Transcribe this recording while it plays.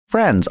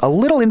Friends, a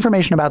little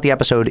information about the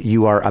episode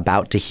you are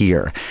about to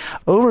hear.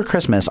 Over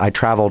Christmas, I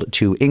traveled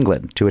to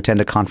England to attend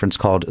a conference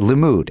called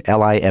Limmud,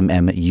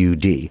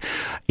 Limmud,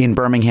 in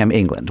Birmingham,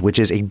 England, which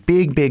is a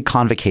big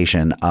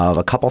convocation of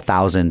a couple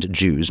thousand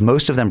Jews,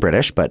 most of them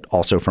British, but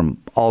also from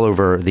all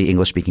over the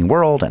English-speaking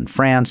world and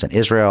France and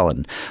Israel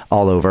and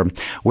all over,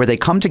 where they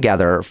come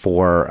together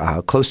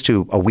for close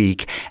to a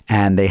week,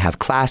 and they have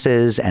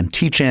classes and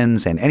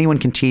teach-ins, and anyone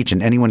can teach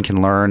and anyone can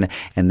learn,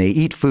 and they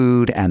eat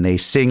food and they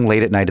sing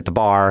late at night at the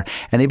bar.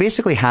 And they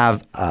basically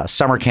have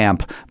summer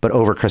camp, but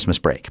over Christmas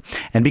break.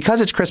 And because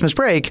it's Christmas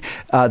break,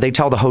 they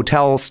tell the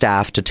hotel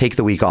staff to take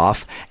the week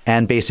off,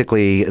 and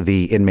basically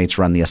the inmates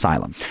run the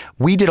asylum.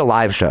 We did a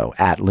live show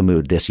at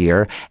Limmud this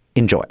year.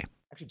 Enjoy.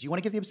 Actually, do you want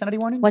to give the obscenity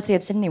warning? What's the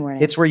obscenity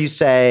warning? It's where you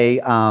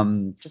say,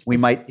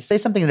 might say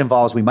something that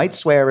involves, we might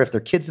swear if there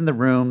are kids in the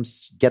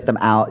rooms, get them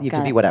out. You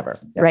can be whatever.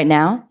 Yeah. Right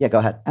now? Yeah, go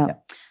ahead. Oh.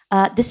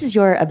 Yeah. This is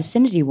your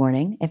obscenity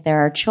warning. If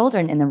there are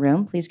children in the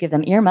room, please give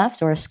them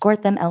earmuffs or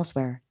escort them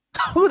elsewhere.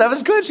 Oh, that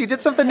was good. She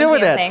did something new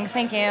with it.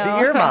 Thank you. The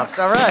earmuffs.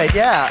 All right.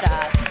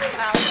 Yeah.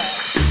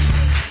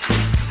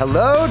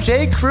 Hello,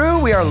 J. Crew.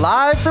 We are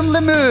live from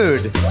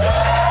Limmud.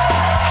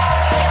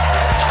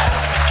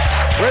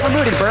 We're at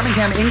Limmud in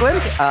Birmingham,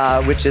 England,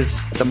 which is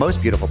the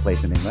most beautiful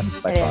place in England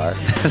by far.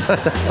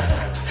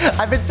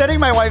 I've been sending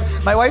my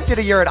wife. My wife did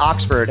a year at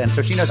Oxford, and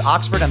so she knows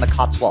Oxford and the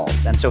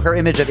Cotswolds, and so her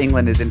image of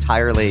England is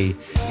entirely,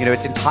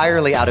 it's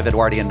entirely out of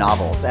Edwardian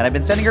novels. And I've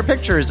been sending her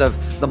pictures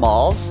of the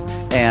malls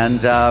and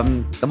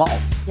the malls.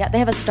 Yeah, they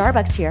have a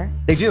Starbucks here.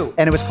 They do,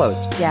 and it was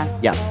closed.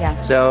 Yeah.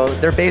 So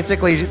they're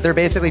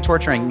basically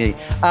torturing me.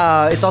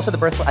 It's also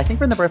I think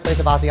we're in the birthplace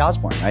of Ozzy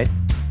Osbourne, right?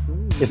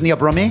 Isn't he a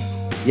Brummie?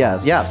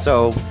 Yeah.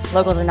 So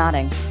locals are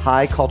nodding.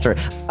 High culture.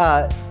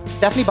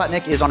 Stephanie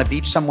Butnick is on a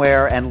beach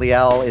somewhere, and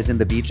Liel is in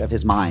the beach of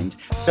his mind.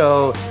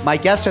 So my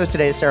guest host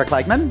today is Sarah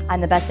Kligman. I'm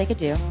the best they could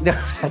do. No,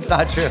 that's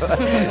not true.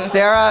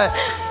 Sarah.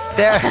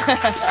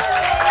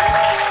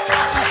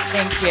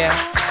 Thank you.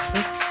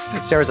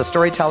 Sarah's a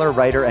storyteller,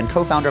 writer, and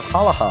co-founder of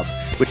Challah Hub,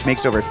 which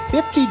makes over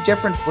 50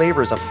 different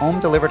flavors of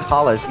home-delivered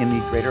challahs in the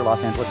greater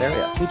Los Angeles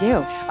area. We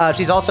do.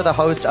 She's also the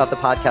host of the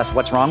podcast,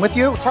 What's Wrong With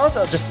You? Tell us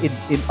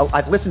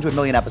I've listened to a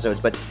million episodes,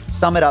 but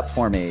sum it up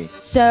for me.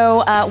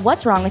 So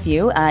What's Wrong With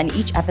You? In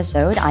each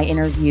episode, I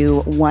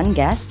interview one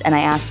guest, and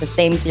I ask the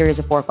same series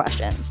of 4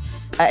 questions.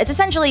 It's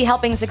essentially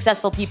helping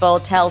successful people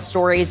tell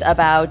stories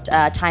about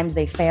times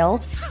they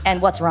failed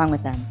and what's wrong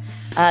with them.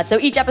 So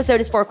each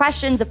episode is 4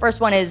 questions. The first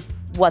one is,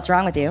 what's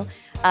wrong with you?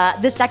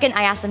 The second,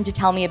 I ask them to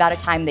tell me about a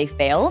time they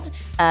failed.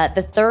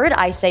 The third,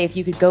 I say, if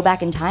you could go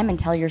back in time and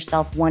tell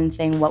yourself one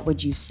thing, what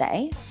would you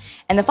say?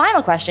 And the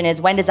final question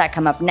is, when does that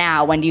come up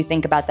now? When do you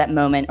think about that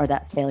moment or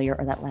that failure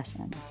or that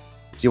lesson? Do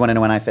you want to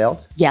know when I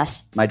failed?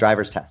 Yes. My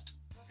driver's test.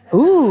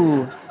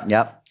 Ooh.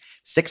 Yep.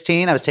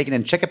 16, I was taken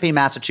in Chicopee,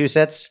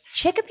 Massachusetts.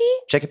 Chicopee?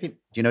 Chicopee. Do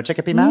you know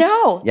Chicopee, Mass?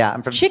 No. Yeah,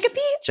 I'm from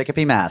Chicopee?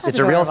 Chicopee, Mass. That's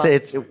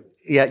it's adorable.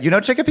 You know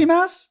Chicopee,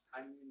 Mass?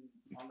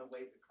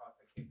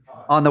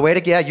 On the way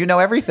to, you know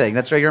everything.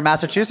 That's right. You're a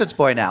Massachusetts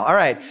boy now. All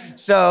right.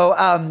 So,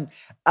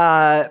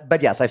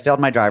 but yes, I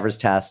failed my driver's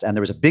test, and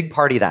there was a big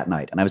party that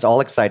night, and I was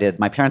all excited.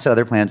 My parents had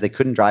other plans. They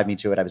couldn't drive me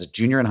to it. I was a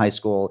junior in high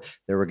school.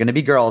 There were going to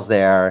be girls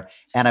there,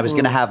 and I was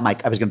going to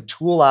I was going to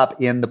tool up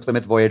in the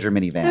Plymouth Voyager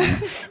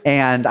minivan,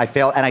 and I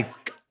failed, and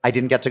I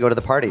didn't get to go to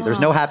the party.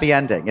 There's no happy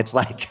ending. It's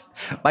like,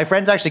 my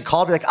friends actually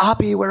called me like,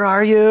 Oppie, where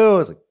are you? I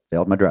was like,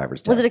 failed my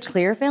driver's test. Was it a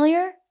clear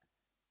failure?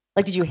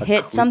 Like, did you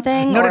hit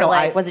something?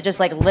 No. Was it just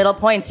like little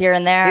points here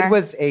and there? It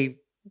was a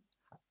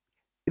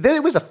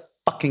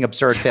fucking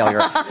absurd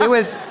failure.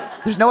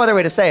 There's no other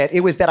way to say it.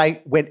 It was that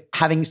I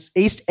having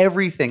aced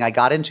everything, I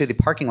got into the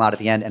parking lot at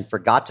the end and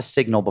forgot to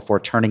signal before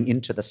turning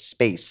into the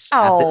space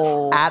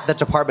at the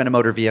Department of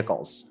Motor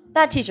Vehicles.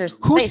 That teacher's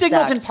Who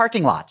signals sucked. in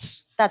parking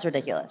lots? That's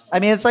ridiculous. I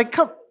mean, it's like,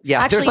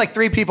 there's like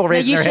 3 people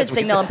raising their hands. You should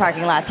signal in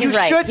parking lots. He's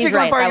right. You should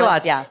signal in parking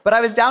lots. Yeah. But I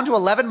was down to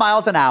 11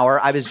 miles an hour.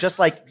 I was just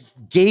like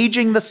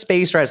gauging the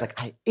space where I was like,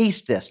 I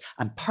aced this.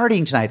 I'm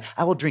partying tonight.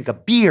 I will drink a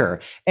beer.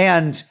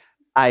 And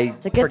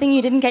it's a good thing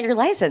you didn't get your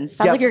license.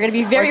 Sounds like you're going to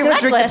be very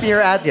reckless. Drink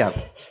the beer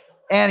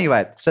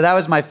Anyway, so that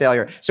was my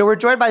failure. So we're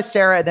joined by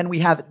Sarah, and then we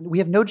have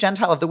no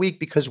Gentile of the week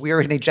because we are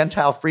in a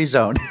Gentile-free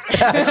zone.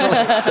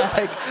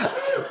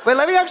 But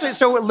let me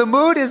so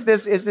Limmud is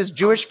this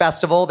Jewish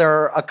festival. There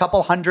are a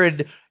couple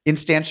hundred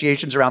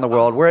instantiations around the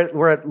world.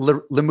 We're at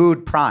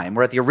Limmud Prime.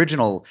 We're at the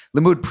original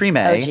Limmud Prime,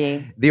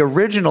 OG. The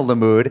original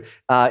Limmud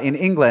in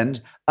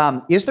England.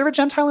 Is there a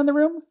Gentile in the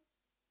room?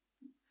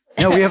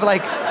 No, we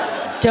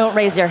have Don't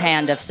raise your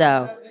hand if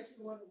so.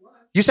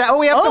 You said,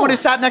 we have someone who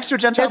sat next to a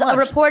Gentile. There's a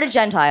reported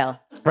Gentile.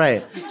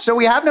 Right. So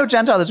we have no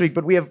Gentile this week,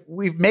 but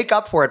we make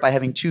up for it by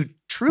having 2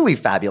 truly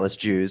fabulous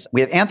Jews.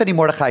 We have Anthony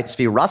Mordechai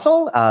Tzvi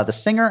Russell, the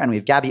singer, and we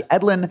have Gabby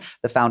Edlin,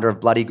 the founder of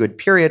Bloody Good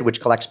Period,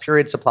 which collects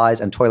period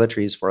supplies and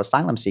toiletries for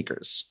asylum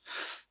seekers.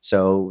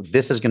 So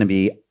this is going to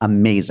be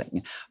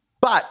amazing.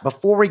 But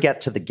before we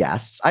get to the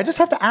guests, I just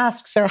have to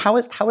ask, Sarah, how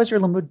has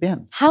your Limmud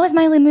been? How has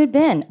my Limmud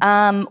been?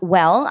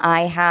 Well,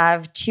 I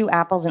have 2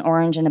 apples, an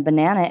orange, and a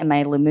banana in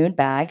my Limmud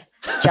bag.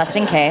 Just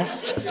in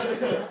case.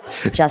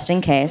 Just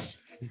in case.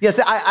 Yes,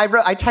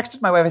 I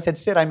texted my wife. I said,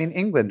 Sid, I'm in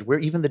England, where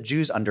even the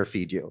Jews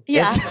underfeed you.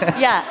 Yeah,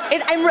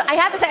 I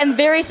have to say, I'm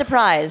very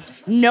surprised.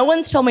 No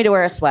one's told me to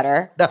wear a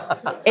sweater.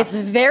 It's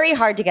very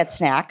hard to get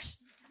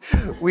snacks.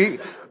 So the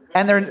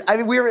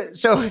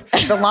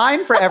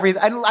line for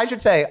everything, I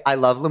should say, I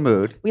love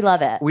Lumud. We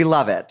love it. We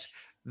love it.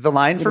 The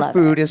line for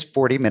food is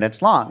 40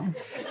 minutes long.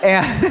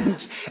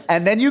 And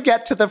then you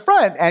get to the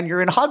front and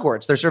you're in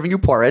Hogwarts. They're serving you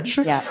porridge.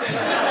 Yeah.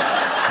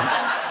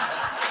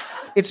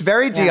 It's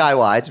very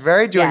DIY. It's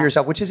very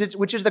do-it-yourself, which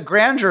is the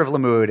grandeur of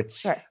Lumud.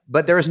 Sure.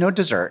 But there is no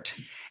dessert.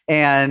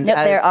 And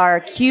there are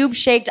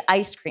cube-shaped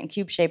ice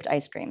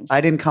creams.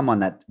 I didn't come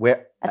on that.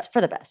 That's for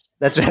the best.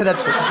 That's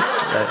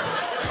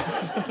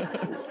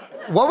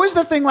What was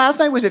the thing last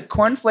night? Was it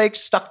cornflakes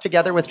stuck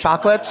together with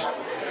chocolate?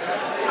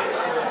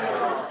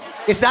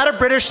 Is that a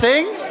British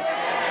thing?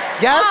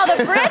 Yes? Oh,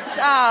 the Brits?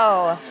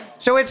 Oh.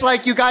 So it's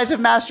like you guys have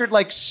mastered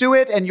like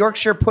suet and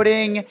Yorkshire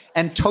pudding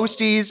and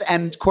toasties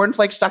and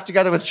cornflakes stuck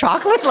together with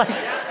chocolate? Like,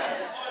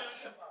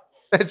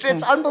 it's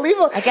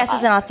unbelievable. I guess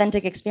it's an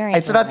authentic experience.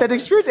 It's an authentic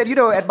experience. And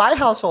at my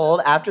household,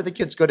 after the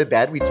kids go to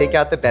bed, we take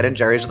out the Ben &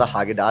 Jerry's or the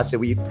Haagen-Dazs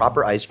and we eat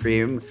proper ice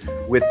cream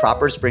with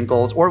proper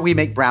sprinkles, or we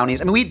make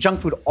brownies. I mean, we eat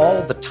junk food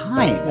all the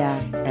time. Yeah.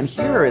 And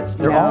here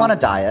they're all on a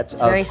diet.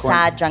 It's very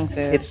sad junk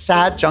food. It's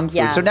sad junk food.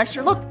 Yeah. So next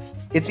year, look,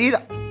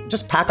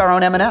 just pack our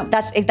own M&Ms.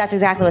 That's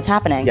exactly what's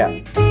happening. Yeah.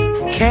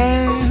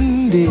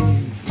 Candy,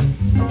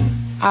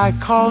 I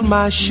call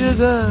my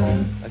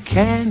sugar a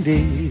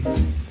candy,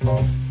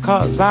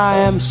 'cause I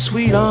am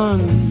sweet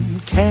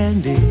on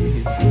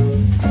candy,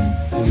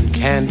 and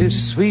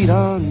candy's sweet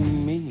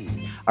on me.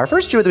 Our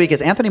first Jew of the week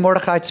is Anthony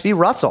Mordechai Tzvi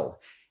Russell.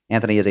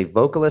 Anthony is a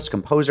vocalist,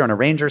 composer, and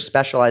arranger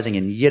specializing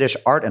in Yiddish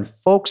art and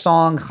folk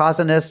song,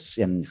 chazanis,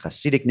 and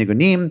Hasidic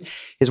nigunim.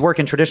 His work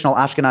in traditional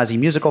Ashkenazi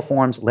musical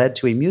forms led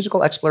to a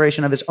musical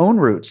exploration of his own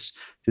roots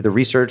through the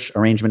research,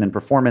 arrangement, and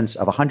performance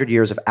of 100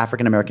 years of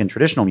African-American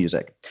traditional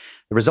music.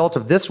 The result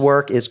of this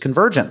work is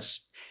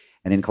Convergence.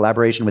 And in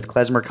collaboration with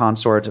klezmer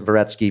consort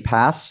Varetsky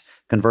Pass,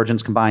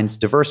 Convergence combines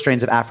diverse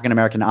strains of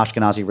African-American,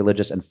 Ashkenazi,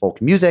 religious, and folk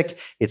music.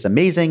 It's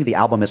amazing. The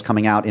album is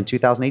coming out in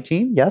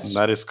 2018, yes?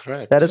 That is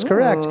correct. That is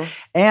correct. Ooh.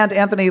 And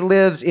Anthony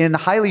lives in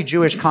highly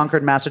Jewish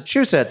Concord,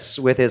 Massachusetts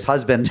with his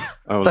husband.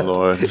 Oh,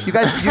 Lord. You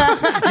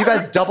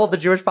guys doubled the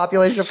Jewish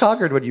population of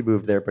Concord when you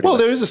moved there. Pretty much.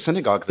 There is a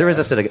synagogue there. There is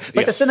a synagogue.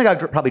 But the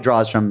synagogue probably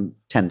draws from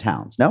 10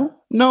 towns, no?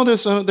 No,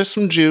 there's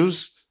some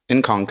Jews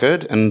in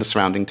Concord and the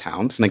surrounding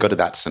towns, and they go to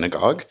that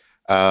synagogue.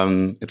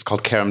 It's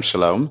called Kerem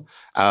Shalom.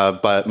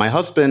 But my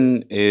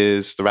husband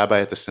is the rabbi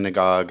at the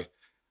synagogue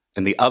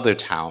in the other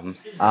town.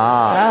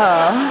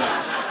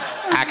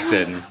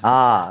 Acton.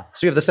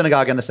 So you have the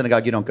synagogue and the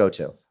synagogue you don't go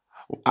to.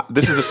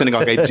 This is the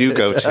synagogue I do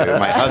go to.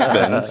 My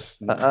husband's,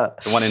 the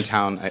one in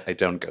town, I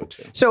don't go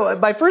to. So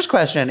my first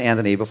question,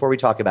 Anthony, before we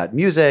talk about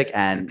music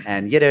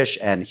and Yiddish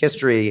and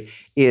history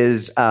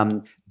is,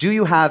 do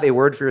you have a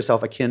word for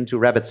yourself akin to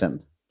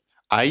Rebbitzin?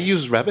 I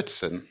use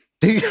Rebbitzin.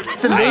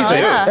 That's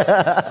amazing.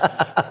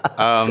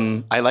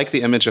 I like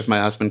the image of my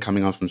husband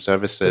coming home from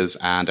services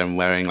and I'm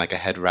wearing like a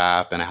head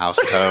wrap and a house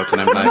coat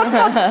and I'm like,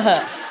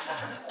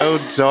 oh,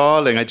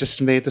 darling, I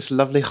just made this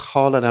lovely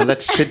challah. Now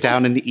let's sit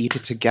down and eat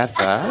it together.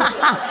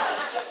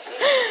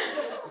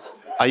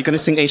 Are you going to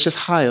sing Ashes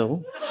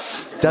Heil?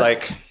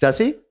 Does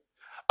he?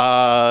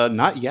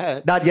 Not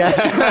yet. Not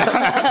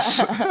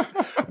yet.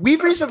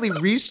 We've recently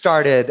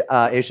restarted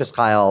Ashes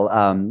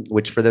Heil,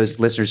 which for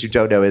those listeners who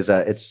don't know is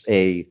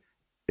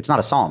it's not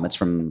a psalm. It's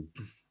from,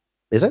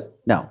 is it?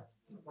 No.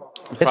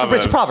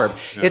 It's a proverb.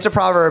 Yeah. It's a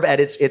proverb,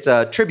 and it's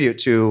a tribute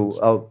to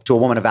a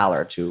woman of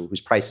valor, whose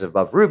price is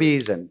above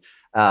rubies, and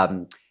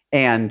I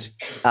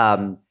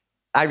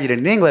read it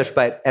in English.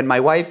 And my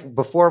wife,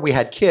 before we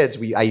had kids,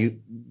 we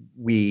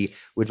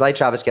would light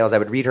Shabbos candles. I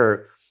would read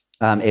her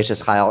Ashes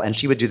Heil, and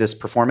she would do this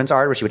performance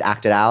art where she would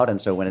act it out. And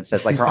so when it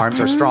says like her arms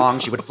are strong,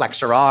 she would flex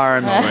her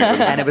arms,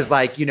 and it was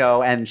like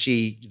and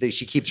she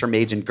keeps her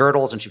maids in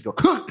girdles, and she would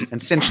go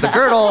and cinch the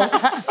girdle.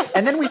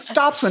 And then we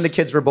stopped when the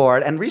kids were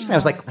born. And recently I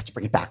was like, let's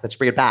bring it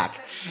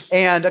back.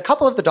 And a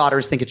couple of the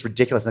daughters think it's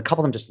ridiculous, and a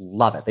couple of them just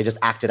love it. They just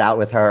act it out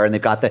with her, and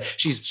they've got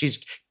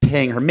she's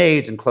paying her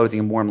maids and clothing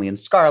them warmly in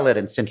scarlet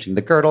and cinching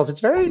the girdles.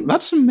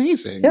 That's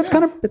amazing. Yeah, it's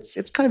kind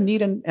of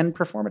neat and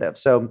performative.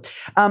 So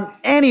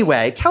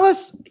anyway, tell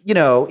us,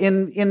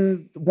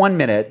 in 1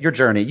 minute, your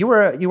journey. You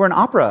were an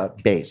opera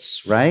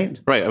bass, right?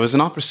 Right. I was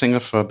an opera singer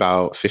for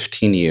about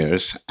 15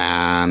 years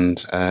and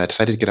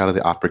decided to get out of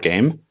the opera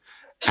game.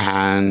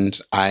 And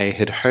I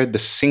had heard the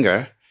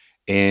singer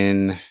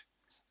in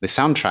the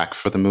soundtrack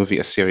for the movie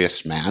A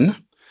Serious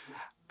Man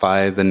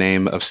by the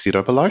name of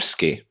Sidor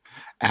Belarsky.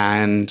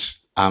 And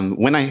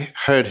when I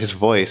heard his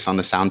voice on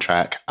the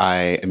soundtrack,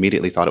 I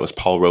immediately thought it was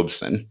Paul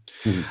Robeson.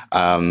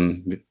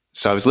 Mm-hmm.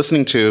 So I was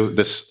listening to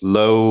this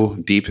low,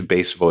 deep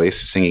bass voice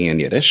singing in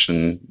Yiddish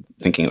and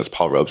thinking it was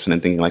Paul Robeson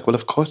and thinking like, well,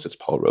 of course it's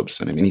Paul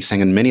Robeson. I mean, he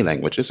sang in many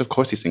languages. Of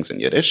course he sings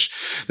in Yiddish.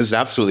 This is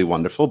absolutely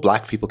wonderful.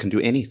 Black people can do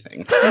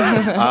anything.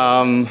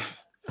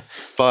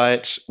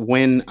 But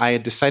when I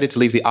had decided to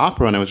leave the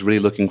opera and I was really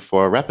looking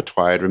for a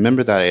repertoire, I'd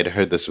remember that I had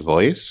heard this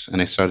voice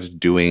and I started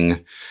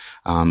doing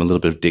a little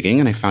bit of digging,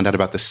 and I found out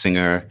about the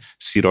singer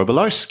Sidor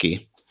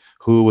Belarski,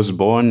 who was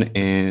born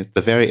in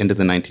the very end of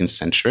the 19th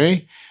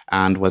century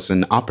and was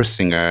an opera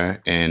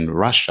singer in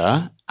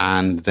Russia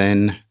and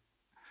then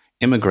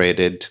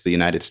immigrated to the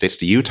United States,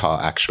 to Utah,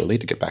 actually,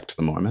 to get back to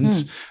the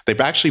Mormons. They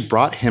actually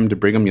brought him to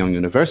Brigham Young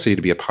University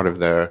to be a part of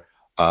their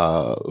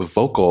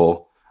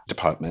vocal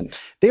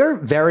department. They're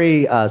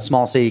very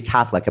small city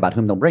Catholic about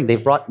whom they'll bring. They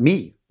brought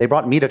me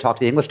to talk to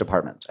the English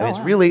department. I mean,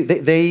 it's really,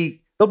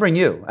 they'll bring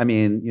you. I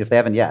mean, if they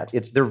haven't yet,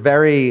 they're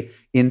very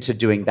into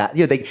doing that.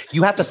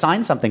 You have to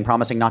sign something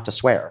promising not to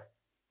swear.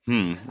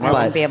 Well,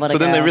 won't be able to so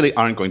then go. they really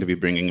aren't going to be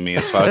bringing me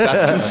as far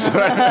as that's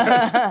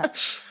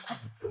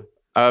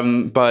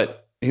concerned.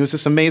 But he was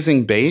this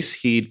amazing bass.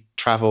 He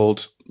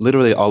traveled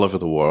literally all over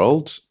the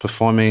world,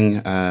 performing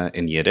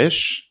in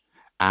Yiddish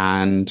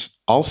and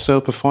also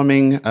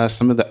performing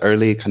some of the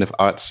early kind of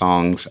art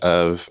songs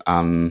of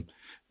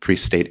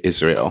pre-state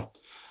Israel.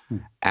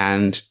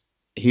 And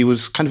he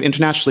was kind of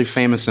internationally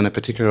famous in a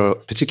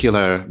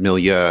particular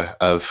milieu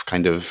of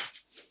kind of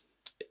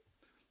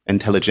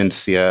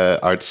intelligentsia,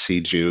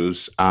 artsy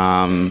Jews.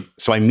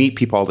 So I meet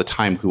people all the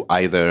time who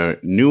either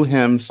knew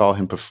him, saw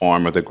him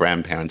perform, or their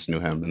grandparents knew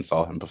him and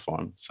saw him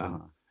perform.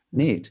 So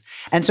neat.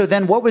 And so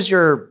then what was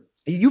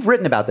you've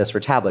written about this for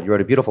Tablet. You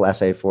wrote a beautiful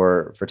essay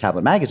for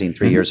Tablet magazine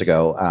 3 years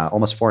ago,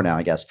 almost 4 now,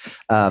 I guess,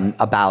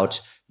 about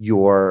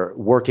your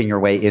working your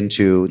way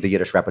into the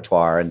Yiddish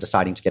repertoire and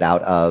deciding to get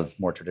out of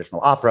more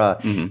traditional opera.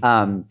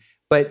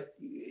 But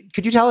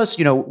could you tell us,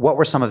 what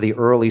were some of the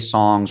early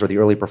songs or the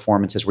early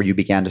performances where you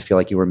began to feel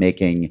like you were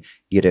making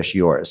Yiddish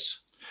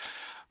yours?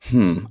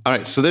 All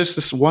right. So there's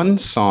this one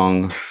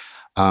song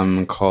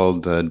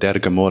called Der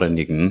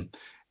Gemorrenigen.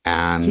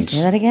 And Can you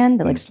say that again,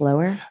 but like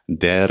slower?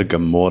 Der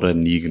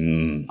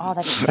Gemorrenigen. Oh,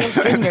 that just feels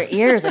good in your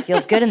ears. It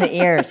feels good in the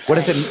ears. What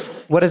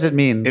does it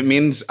mean? It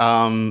means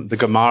the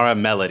Gemara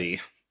melody.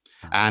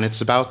 And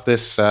it's about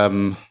this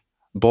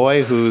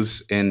boy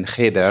who's in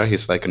Cheder.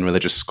 He's like in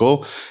religious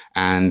school,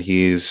 and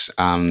he's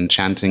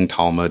chanting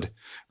Talmud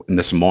in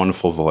this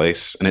mournful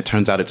voice. And it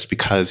turns out it's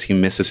because he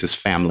misses his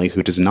family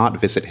who does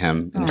not visit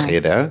him in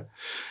Cheder.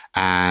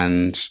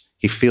 And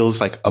he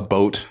feels like a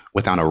boat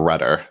without a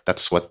rudder.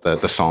 That's what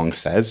the song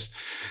says.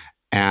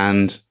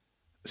 And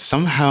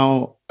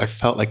somehow I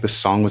felt like the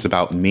song was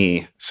about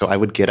me. So I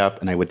would get up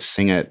and I would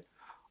sing it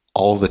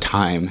all the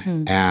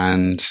time.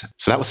 And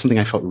so that was something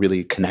I felt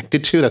really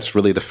connected to. That's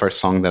really the first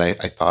song that I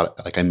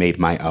thought like I made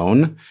my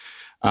own.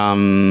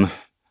 Let's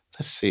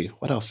see,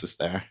 what else is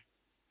there?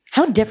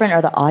 How different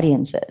are the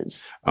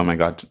audiences? Oh my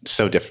God,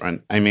 so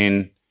different. I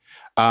mean,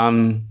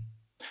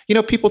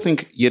 people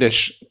think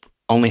Yiddish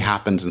only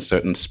happens in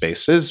certain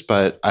spaces,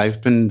 but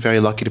I've been very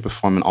lucky to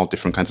perform in all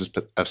different kinds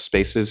of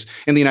spaces.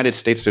 In the United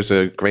States, there's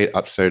a great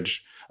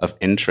upsurge of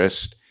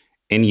interest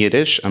in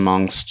Yiddish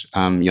amongst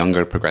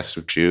younger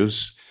progressive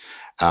Jews.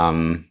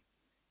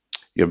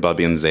 Your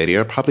Bubby and Zadie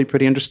are probably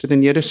pretty interested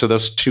in Yiddish. So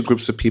those two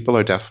groups of people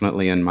are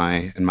definitely in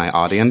my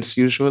audience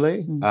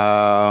usually.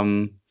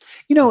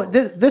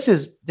 This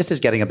is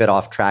getting a bit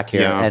off track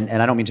here, and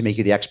I don't mean to make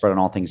you the expert on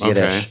all things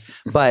Yiddish,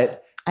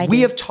 but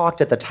we have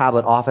talked at the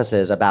Tablet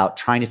offices about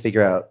trying to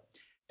figure out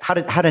how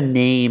to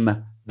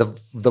name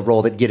the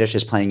role that Yiddish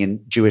is playing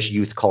in Jewish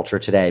youth culture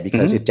today,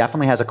 because it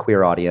definitely has a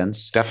queer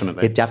audience.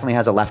 Definitely. It definitely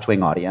has a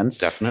left-wing audience.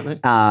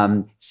 Definitely.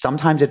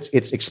 Sometimes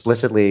it's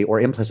explicitly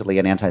or implicitly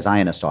an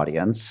anti-Zionist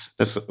audience.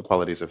 There's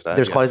qualities of that.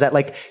 There's qualities of that.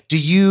 Like, do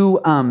you,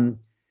 I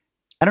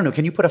don't know,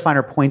 can you put a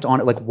finer point on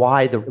it? Like,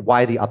 why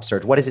the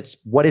upsurge? What is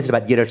it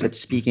about Yiddish that's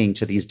speaking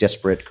to these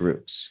disparate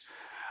groups?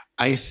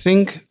 I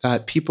think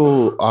that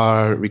people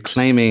are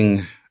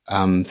reclaiming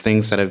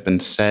things that have been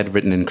said,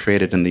 written, and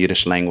created in the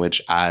Yiddish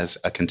language as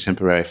a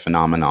contemporary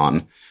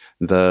phenomenon.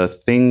 The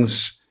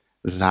things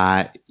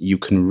that you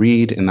can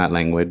read in that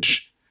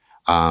language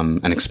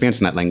and experience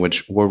in that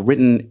language were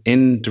written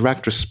in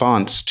direct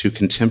response to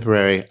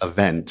contemporary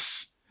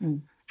events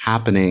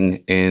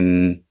happening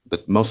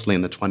mostly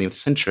in the 20th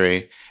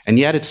century. And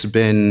yet it's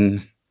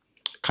been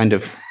kind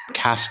of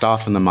cast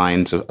off in the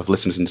minds of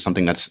listeners into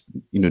something that's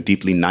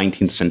deeply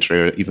 19th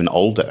century or even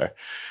older,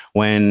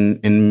 when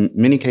in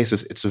many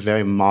cases it's a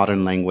very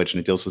modern language and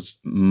it deals with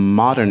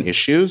modern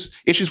issues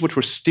which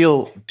we're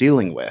still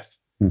dealing with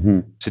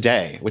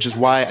today, which is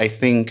why I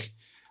think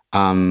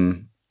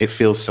it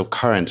feels so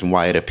current and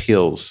why it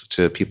appeals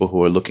to people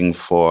who are looking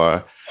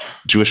for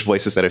Jewish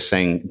voices that are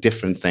saying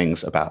different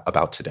things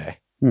about today.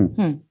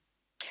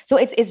 So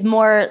it's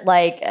more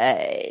like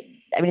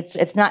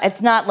it's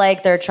not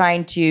like they're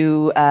trying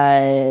to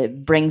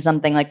bring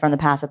something like from the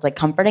past that's like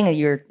comforting.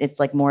 It's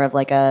like more of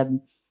like a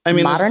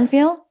modern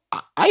feel.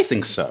 I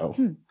think so.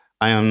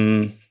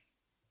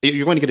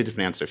 You're going to get a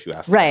different answer if you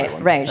ask.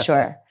 Right,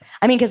 sure.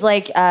 I mean, because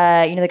like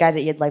the guys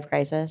at Yid Life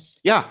Crisis.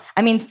 Yeah.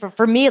 I mean,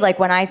 for me, like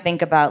when I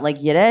think about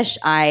like Yiddish,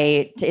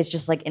 it's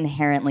just like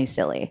inherently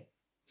silly.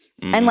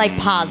 and like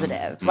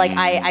positive. Like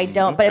I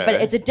don't, but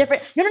okay. it's a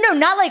different. No,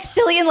 not like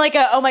silly and like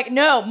a oh my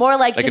no, more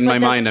like Like just in my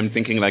like mind, I'm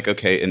thinking like,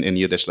 okay, in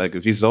Yiddish, like,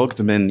 wie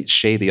sagt man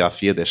shady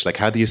off Yiddish? Like,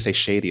 how do you say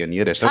shady in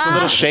Yiddish? That's a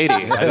little shady.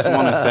 I just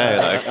want to say,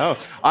 like,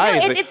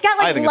 it's got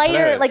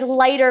like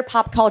lighter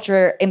pop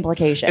culture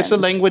implications. It's a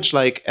language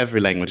like every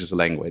language is a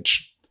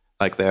language.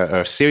 Like there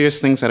are serious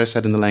things that are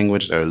said in the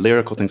language. There are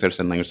lyrical things that are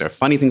said in the language. There are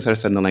funny things that are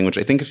said in the language.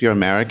 I think if you're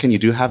American, you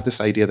do have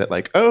this idea that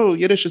like, oh,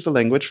 Yiddish is a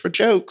language for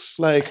jokes.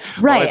 Like,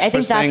 right. It's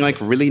for saying like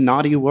really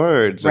naughty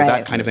words or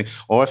that kind of thing.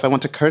 Or if I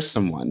want to curse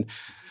someone.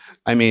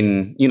 I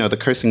mean, the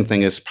cursing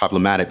thing is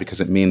problematic because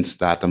it means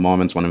that the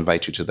Mormons want to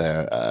invite you to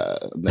their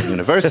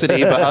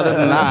university. But other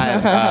than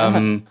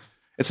that,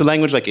 it's a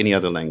language like any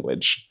other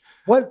language.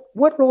 What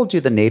role do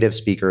the native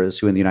speakers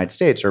who in the United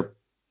States are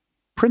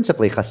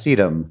principally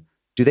Hasidim,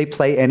 do they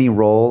play any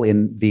role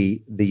in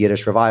the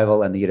Yiddish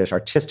revival and the Yiddish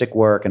artistic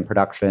work and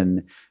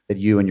production that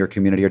you and your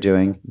community are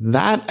doing?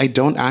 That I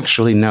don't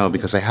actually know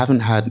because I haven't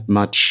had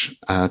much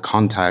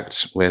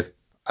contact with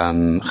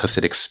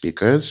Hasidic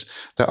speakers.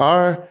 There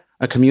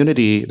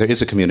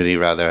is a community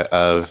rather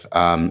of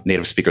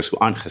native speakers who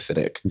aren't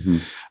Hasidic.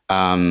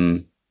 Mm-hmm.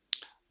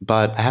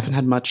 But I haven't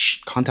had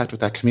much contact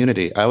with that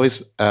community. I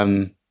always,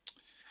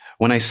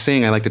 when I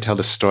sing, I like to tell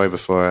the story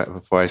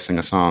before I sing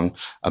a song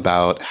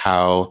about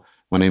how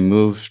when I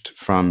moved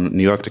from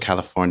New York to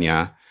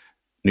California,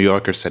 New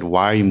Yorkers said,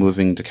 why are you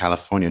moving to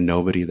California?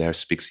 Nobody there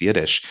speaks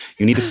Yiddish.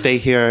 You need to stay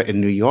here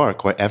in New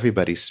York where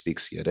everybody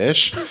speaks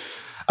Yiddish.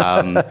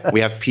 We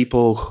have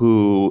people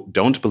who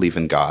don't believe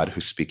in God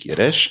who speak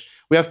Yiddish.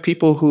 We have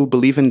people who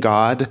believe in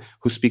God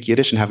who speak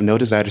Yiddish and have no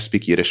desire to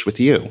speak Yiddish with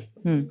you.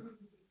 In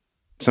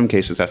some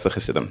cases, that's the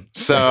Hasidim.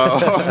 So,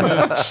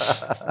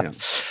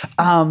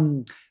 yeah.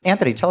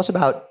 Anthony, tell us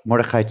about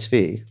Mordechai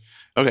Tzvi.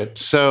 Okay,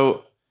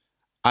 so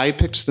I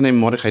picked the name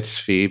Mordechai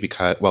Tzvi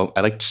because,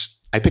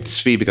 I picked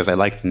Tzvi because I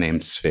like the name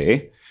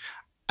Tzvi.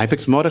 I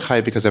picked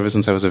Mordechai because ever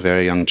since I was a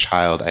very young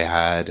child, I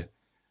had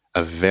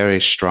a very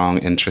strong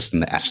interest in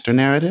the Esther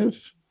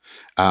narrative.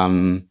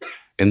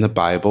 In the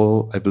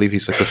Bible, I believe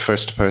he's like the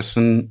first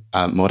person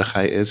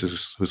Mordechai is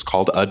who's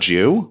called a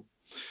Jew.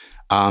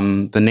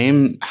 The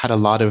name had a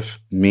lot of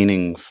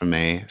meaning for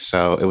me,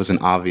 so it was an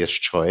obvious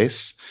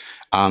choice.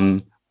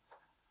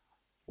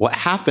 What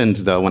happened,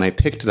 though, when I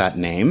picked that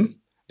name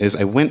is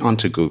I went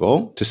onto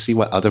Google to see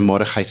what other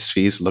Mordechai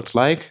Tzvis looked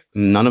like.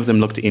 None of them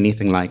looked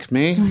anything like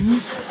me.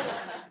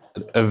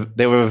 Mm-hmm.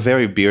 They were a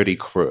very beardy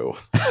crew.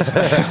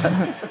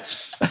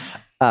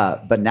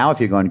 But now if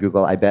you go on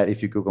Google, I bet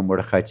if you Google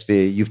Mordechai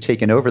Tzvi, you've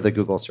taken over the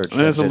Google search.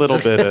 There's a little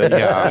bit of,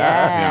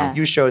 yeah.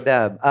 You showed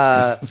them.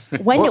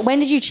 When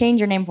did you change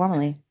your name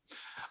formally?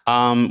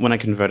 When I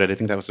converted, I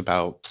think that was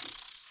about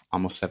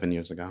almost 7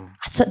 years ago.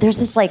 So there's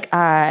this like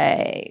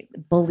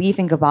belief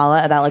in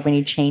Kabbalah about like when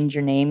you change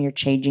your name, you're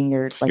changing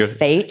your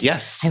fate.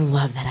 Yes. I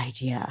love that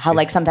idea. How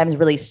like sometimes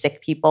really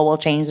sick people will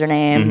change their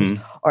names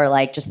or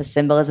like just the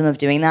symbolism of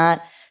doing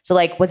that. So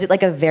like, was it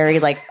like a very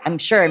like, I'm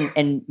sure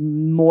in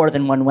more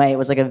than one way, it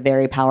was like a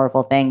very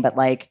powerful thing, but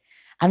like,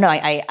 I don't know,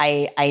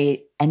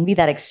 I envy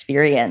that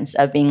experience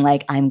of being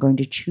like, I'm going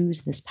to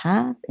choose this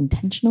path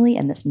intentionally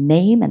and this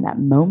name and that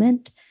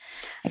moment.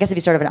 I guess it'd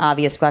be sort of an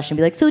obvious question,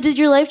 be like, so did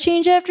your life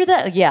change after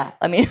that? Like, yeah,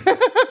 I mean,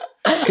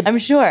 I'm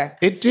sure.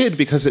 It did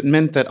because it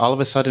meant that all of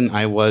a sudden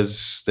I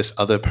was this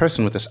other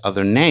person with this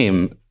other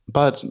name.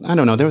 But I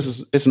don't know, there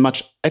was as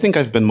much, I think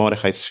I've been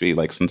Mordechai Tzvi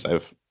like since I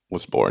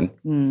was born.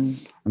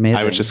 Amazing.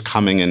 I was just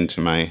coming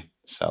into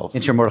myself.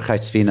 Into your Mordechai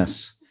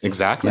Tzvi-ness.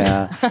 Exactly.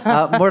 Yeah.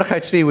 Mordechai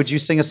Tzvi, would you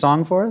sing a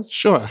song for us?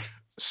 Sure.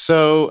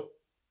 So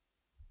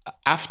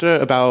after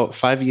about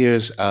 5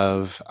 years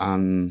of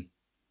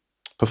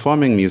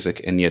performing music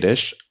in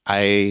Yiddish,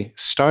 I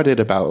started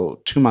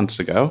about 2 months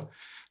ago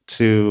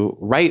to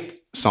write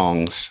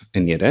songs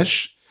in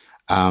Yiddish.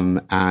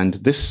 And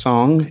this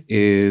song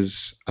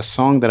is a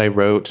song that I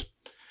wrote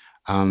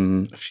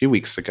a few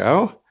weeks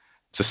ago.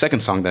 It's the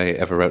second song that I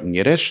ever wrote in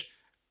Yiddish.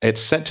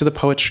 It's set to the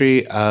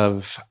poetry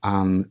of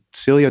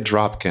Celia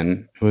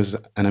Dropkin, who is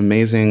an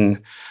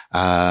amazing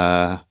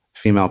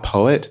female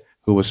poet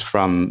who was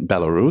from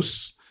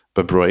Belarus,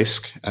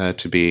 Bobroisk,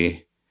 to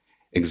be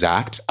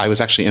exact. I was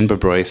actually in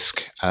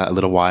Bobroisk a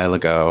little while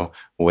ago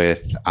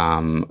with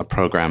a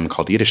program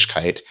called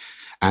Yiddishkeit,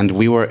 and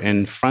we were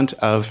in front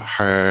of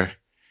her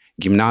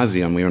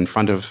gymnasium. We were in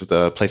front of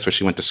the place where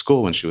she went to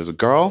school when she was a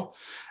girl,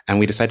 and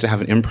we decided to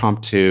have an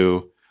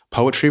impromptu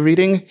poetry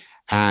reading,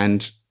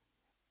 and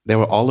there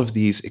were all of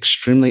these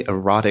extremely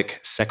erotic,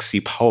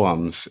 sexy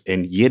poems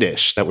in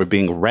Yiddish that were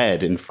being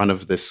read in front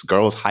of this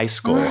girl's high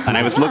school. And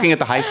I was looking at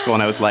the high school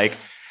and I was like,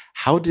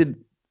 how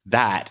did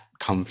that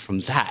come from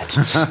that?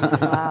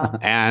 Wow.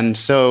 And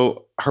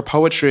so her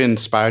poetry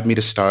inspired me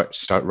to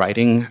start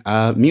writing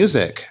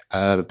music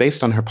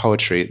based on her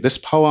poetry. This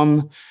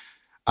poem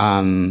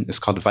is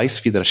called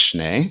Weiß wie der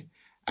Schnee,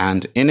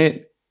 and in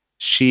it,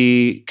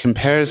 she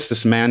compares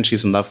this man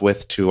she's in love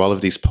with to all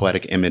of these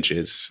poetic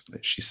images.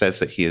 She says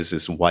that he is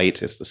as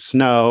white as the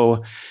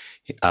snow.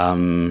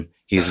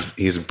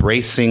 He's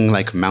bracing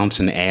like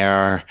mountain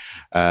air.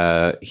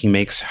 He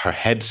makes her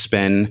head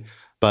spin.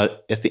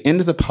 But at the end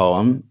of the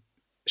poem,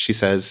 she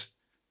says,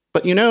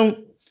 "But you know,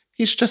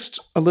 he's just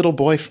a little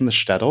boy from the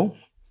shtetl.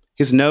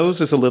 His nose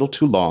is a little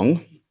too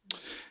long.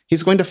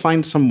 He's going to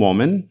find some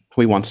woman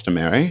who he wants to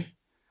marry,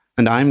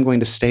 and I'm going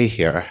to stay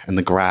here, and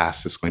the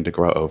grass is going to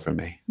grow over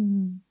me."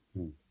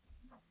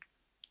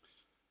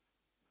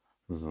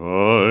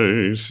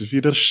 Weiß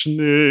wie der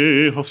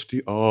Schnee auf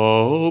die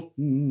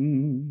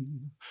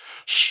Alpen,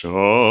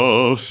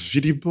 scharf wie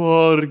die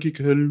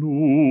bergige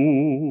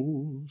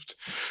Luft,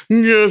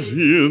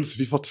 gewürzt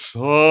wie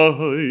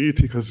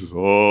vorzeitige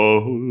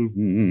Salben,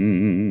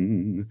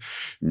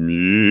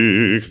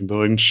 mich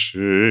dein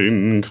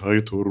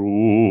Schönheit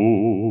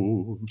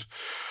ruft.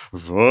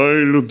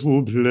 Weil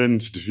du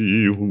blendst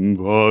wie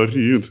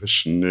umbarrierte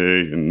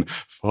Schneen,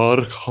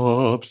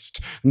 verkapst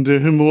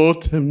dem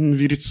Atem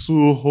wie die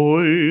zu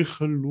hohe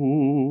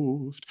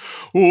Luft,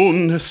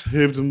 und es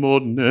hebt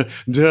Modne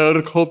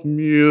der Kopf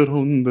mir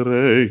und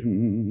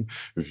Regen,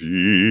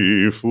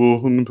 wie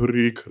von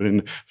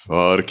Prickern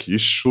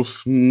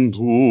verkischuffen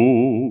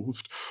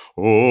Duft.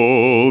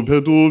 Ob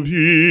du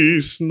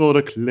bist nur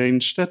ein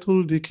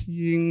Kleinstädtel dick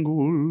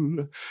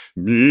Jingul,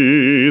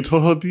 mit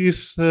a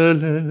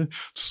bissele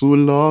zu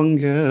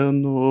lange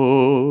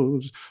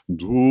Nos,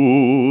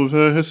 du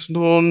wirst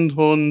und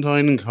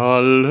ein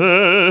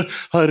Kalle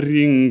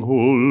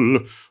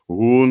Haringul,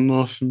 und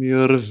auf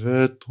mir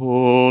wird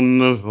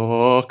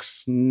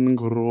wachsen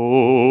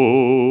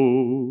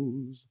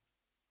groß.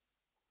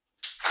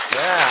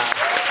 Yeah.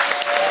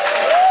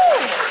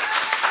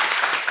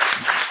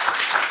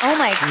 Oh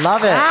my God.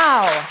 Love it.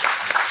 Wow.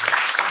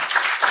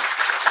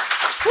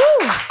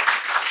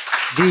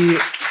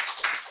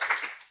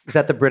 Is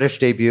that the British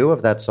debut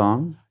of that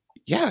song?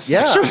 Yes.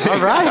 Yeah. Actually. All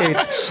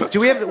right. Do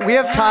we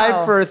have time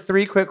Wow. for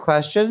 3 quick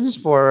questions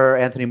for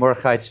Anthony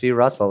Mordechai Tzvi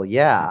Russell?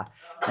 Yeah.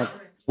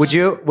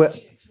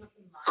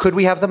 Could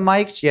we have them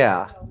mic'd?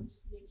 Yeah.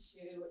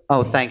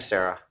 Oh, thanks,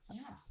 Sarah.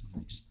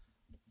 Thanks.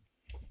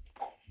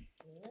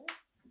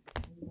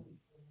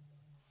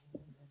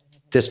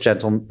 This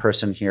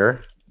person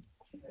here.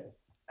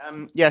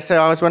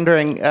 So I was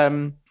wondering,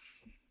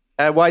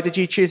 why did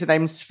you choose the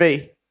name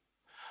Tzvi?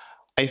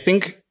 I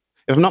think,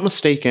 if I'm not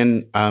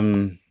mistaken,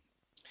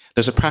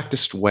 there's a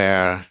practice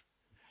where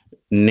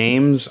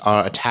names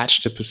are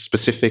attached to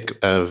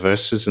specific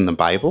verses in the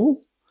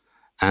Bible.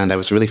 And I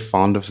was really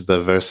fond of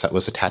the verse that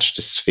was attached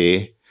to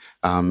Tzvi,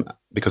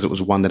 because it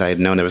was one that I had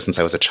known ever since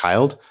I was a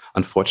child.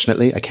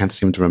 Unfortunately, I can't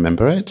seem to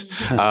remember it.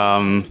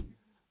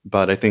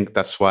 But I think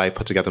that's why I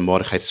put together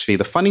Mordechai Tzvi.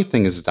 The funny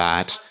thing is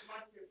that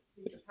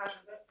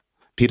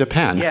Peter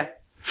Pan. Yeah.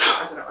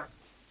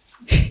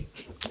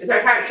 Is there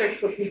a character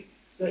called Peter?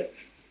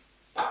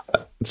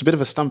 It's a bit of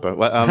a stumper.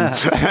 Well,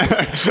 Smee.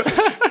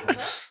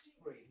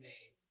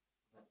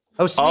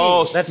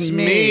 That's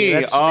Smee.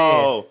 That's Smee.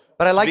 Oh,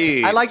 but I like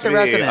the Smee.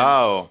 resonance.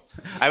 Oh,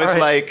 I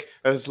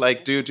was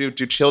like, do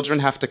children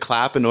have to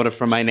clap in order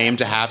for my name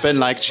to happen?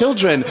 Like,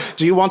 children,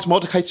 do you want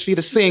Mordechai Tzvi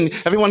to sing?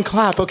 Everyone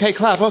clap. Okay,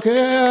 clap.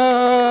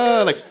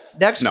 Okay.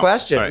 Next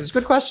question. Right. It's a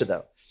good question,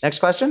 though. Next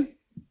question.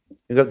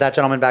 You got that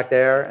gentleman back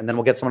there, and then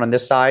we'll get someone on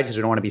this side because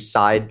we don't want to be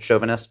side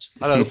chauvinist.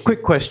 Hello.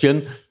 Quick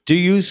question. Do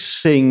you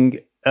sing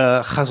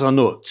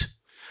Chazanot?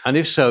 And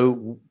if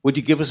so, would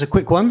you give us a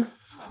quick one?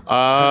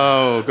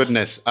 Oh,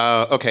 goodness.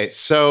 Okay,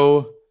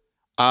 so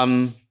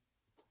I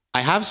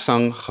have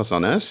sung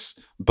Chazanos,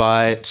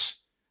 but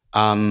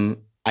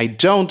I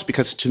don't,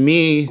 because to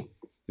me,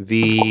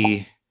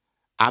 the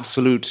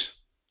absolute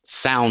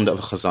sound of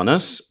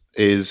Chazanos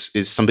is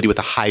somebody with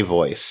a high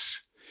voice.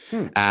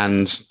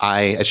 And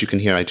I, as you can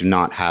hear, I do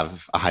not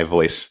have a high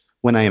voice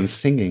when I am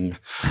singing.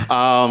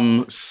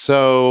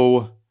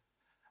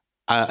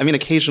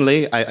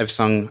 Occasionally I've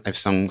sung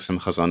some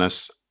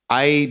Chazanos.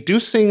 I do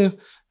sing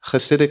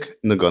Hasidic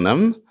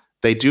Nagunim.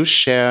 They do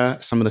share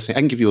some of the same. I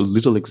can give you a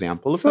little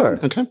example of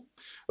that. Okay.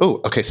 Oh,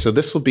 okay. So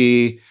this will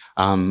be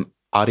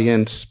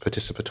audience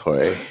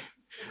participatory.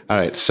 All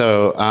right.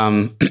 So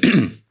let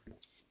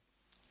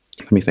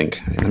me think.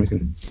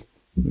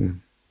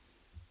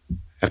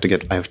 I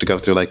have to go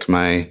through like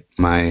my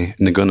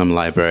Nagunim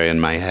library in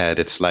my head.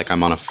 It's like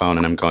I'm on a phone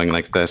and I'm going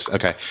like this.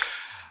 Okay.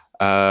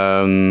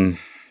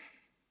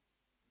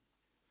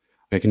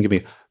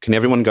 Can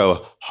everyone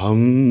go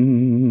hum?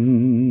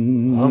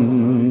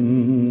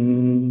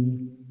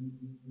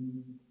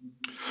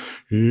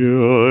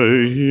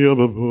 Yeah,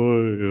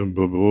 boy,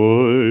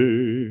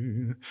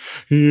 boy.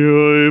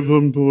 Yeah,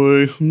 boy,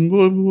 boy.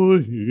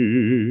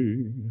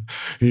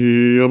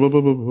 Yeah, boy,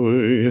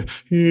 boy.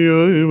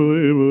 Yeah,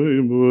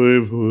 boy,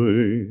 boy,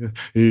 boy.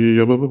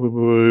 Yeah, boy,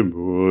 boy,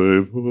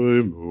 boy,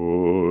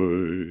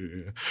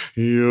 boy.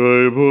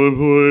 Yeah, boy,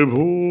 boy,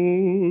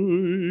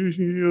 boy.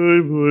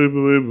 Yeah, boy,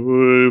 boy,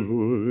 boy,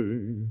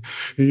 boy.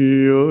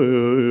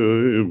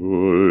 Yeah,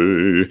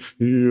 boy.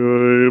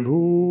 Yeah,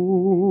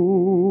 boy.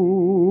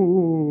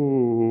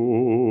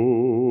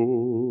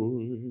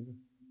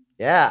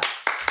 Yeah.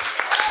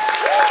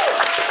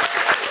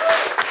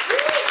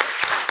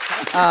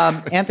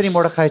 Anthony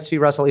Mordecai Tzvi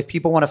Russell, if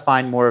people want to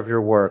find more of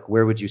your work,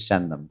 where would you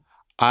send them?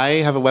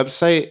 I have a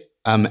website,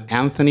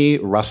 Anthony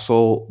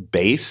Russell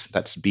Bass,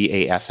 that's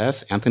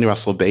BASS,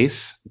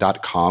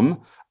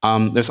 anthonyrussellbass.com.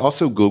 There's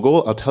also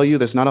Google. I'll tell you,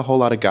 there's not a whole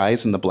lot of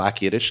guys in the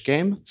Black Yiddish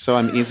game, so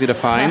I'm easy to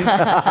find.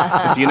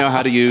 If you know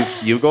how to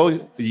use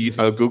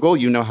Google,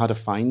 you know how to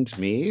find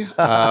me.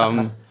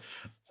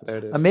 There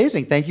it is.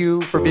 Amazing. Thank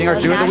you for being our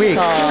Jew of the Week.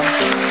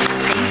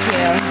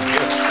 Thank you.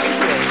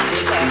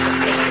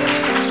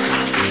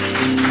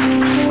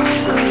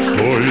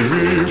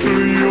 Wie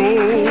viele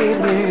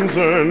Jahren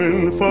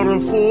seinen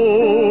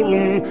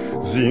verflogen,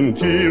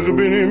 sind ihr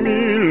bin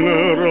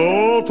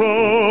milder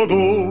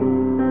Otado.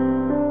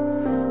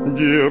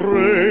 Die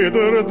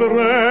Räder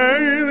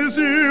drehen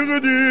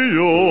sich, die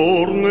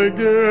Jorne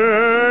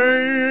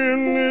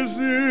gehen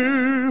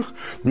sich.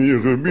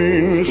 Ich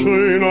bin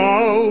schön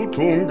alt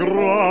und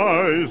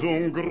greis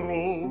und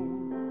groß.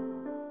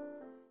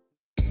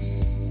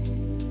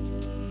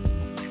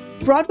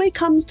 Broadway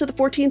comes to the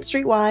 14th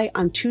Street Y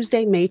on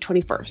Tuesday, May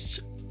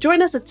 21st.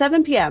 Join us at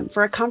 7 p.m.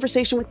 for a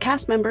conversation with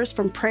cast members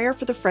from Prayer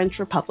for the French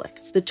Republic,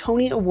 the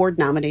Tony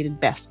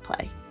Award-nominated Best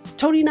Play.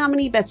 Tony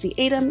nominee Betsy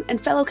Adam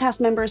and fellow cast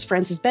members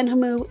Frances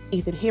Benhamou,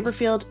 Ethan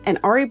Haberfield, and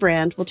Ari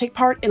Brand will take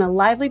part in a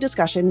lively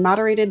discussion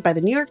moderated by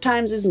the New York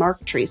Times'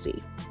 Mark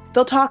Tracy.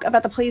 They'll talk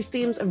about the play's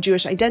themes of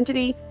Jewish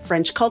identity,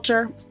 French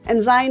culture,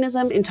 and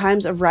Zionism in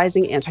times of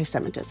rising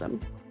anti-Semitism.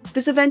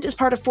 This event is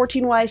part of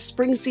 14Y's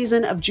spring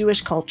season of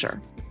Jewish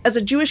culture. As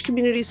a Jewish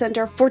community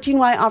center,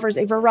 14Y offers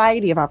a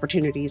variety of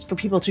opportunities for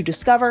people to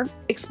discover,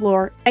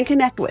 explore, and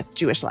connect with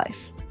Jewish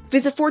life.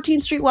 Visit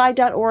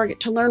 14streety.org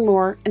to learn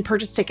more and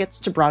purchase tickets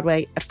to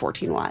Broadway at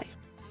 14Y.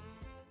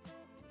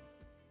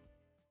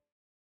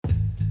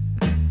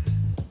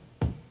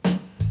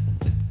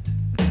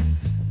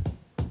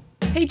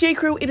 Hey J.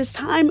 Crew, it is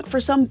time for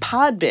some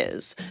pod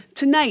biz.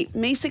 Tonight,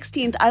 May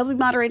 16th, I will be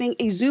moderating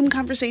a Zoom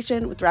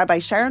conversation with Rabbi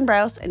Sharon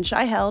Brous and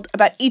Shai Held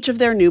about each of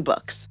their new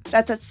books.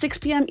 That's at 6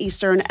 p.m.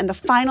 Eastern and the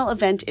final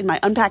event in my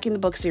Unpacking the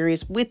Book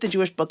series with the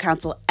Jewish Book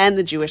Council and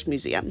the Jewish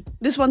Museum.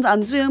 This one's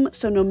on Zoom,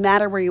 so no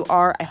matter where you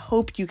are, I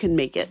hope you can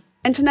make it.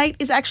 And tonight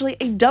is actually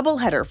a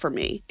doubleheader for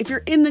me. If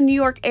you're in the New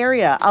York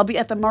area, I'll be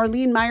at the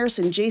Marlene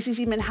Meyerson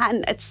JCC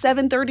Manhattan at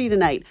 7:30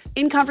 tonight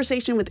in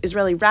conversation with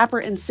Israeli rapper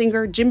and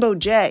singer Jimbo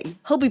J.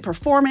 He'll be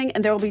performing,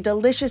 and there will be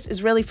delicious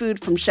Israeli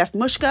food from Chef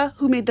Mushka,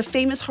 who made the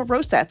famous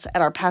harosets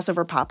at our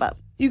Passover pop-up.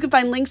 You can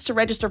find links to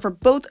register for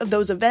both of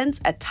those events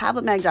at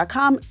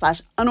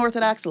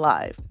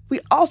tabletmag.com/unorthodoxlive. We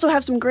also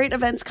have some great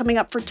events coming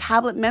up for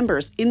Tablet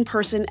members in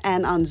person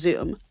and on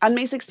Zoom. On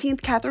May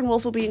 16th, Catherine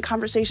Wolfe will be in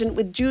conversation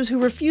with Jews who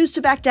refuse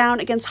to back down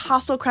against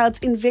hostile crowds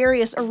in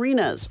various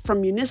arenas, from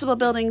municipal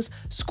buildings,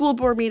 school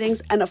board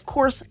meetings, and of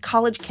course,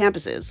 college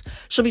campuses.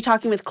 She'll be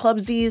talking with Club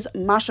Z's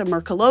Masha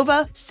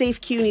Merkalova,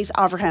 Safe CUNY's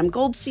Avraham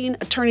Goldstein,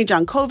 attorney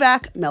John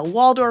Kovac, Mel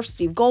Waldorf,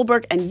 Steve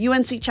Goldberg, and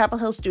UNC Chapel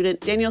Hill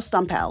student Daniel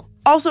Stumpel.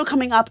 Also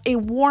coming up, a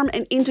warm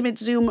and intimate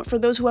Zoom for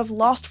those who have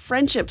lost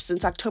friendships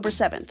since October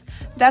 7th.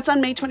 That's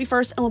on May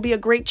 21st and will be a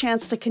great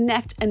chance to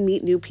connect and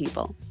meet new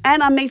people.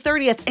 And on May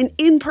 30th, an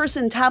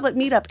in-person Tablet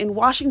meetup in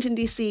Washington,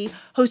 D.C.,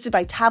 hosted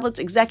by Tablet's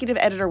executive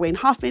editor Wayne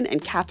Hoffman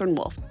and Catherine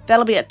Wolfe.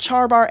 That'll be at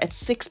Char Bar at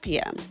 6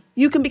 p.m.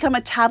 You can become a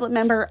Tablet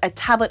member at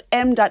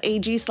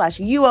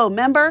tabletm.ag/UO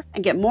member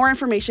and get more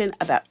information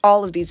about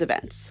all of these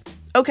events.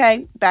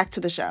 Okay, back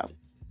to the show.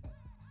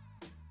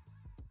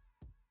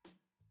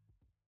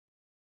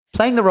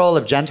 Playing the role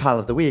of Gentile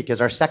of the Week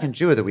is our second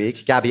Jew of the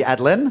Week, Gabby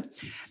Edlin.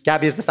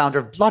 Gabby is the founder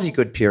of Bloody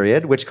Good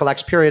Period, which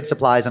collects period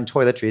supplies and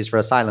toiletries for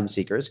asylum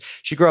seekers.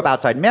 She grew up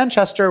outside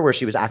Manchester, where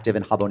she was active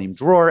in Habonim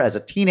Dror as a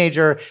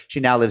teenager. She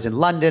now lives in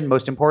London.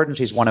 Most important,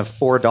 she's one of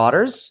 4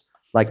 daughters,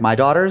 like my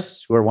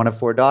daughters, who are one of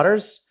 4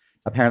 daughters.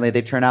 Apparently,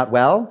 they turn out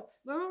well.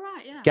 We're all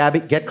right, yeah.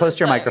 Gabby, get close to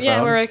your microphone.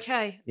 Yeah, we're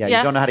okay. Yeah,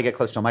 you don't know how to get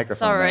close to a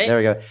microphone. Sorry. There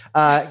we go.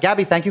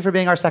 Gabby, thank you for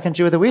being our second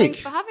Jew of the Week.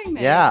 Thanks for having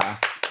me. Yeah.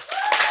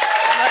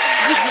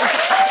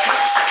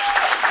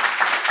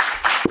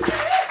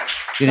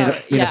 You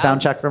need a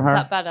sound check from her? Is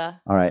that better?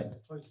 All right.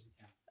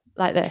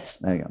 Like this?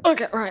 There you go.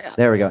 Okay, right.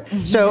 There we go.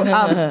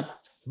 So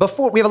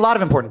before we have a lot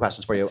of important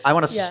questions for you. I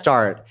want to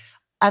start.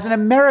 As an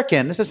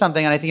American, this is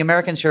something, and I think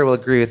Americans here will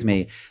agree with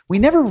me, we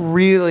never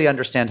really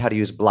understand how to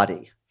use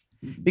bloody.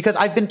 Because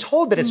I've been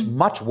told that it's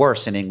much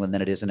worse in England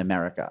than it is in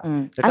America. I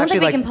don't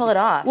think we can pull it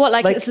off. What,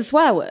 like it's a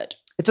swear word?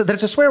 It's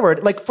a swear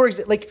word. Like, for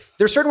example, like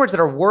there's certain words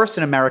that are worse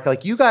in America.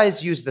 Like you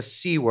guys use the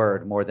C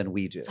word more than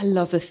we do. I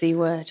love the C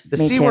word. The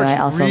Me C too, word's I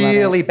also love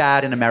really it.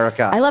 bad in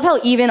America. I love how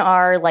even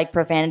our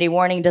profanity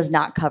warning does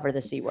not cover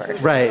the C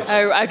word. Right.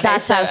 Oh, okay.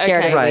 That's how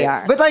scared of it we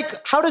are. But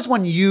like, how does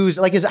one use,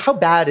 like, how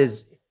bad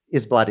is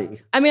bloody?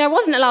 I mean, I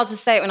wasn't allowed to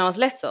say it when I was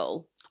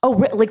little. Oh,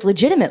 like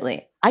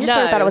legitimately? I just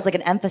No. thought it was like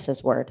an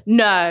emphasis word.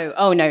 No.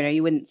 Oh, no,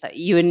 you wouldn't say.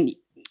 You wouldn't.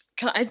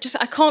 I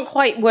can't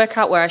quite work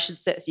out where I should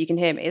sit so you can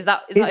hear me. Is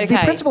that okay? The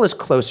principal is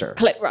closer.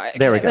 Click, right. Okay.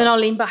 There we go. Then I'll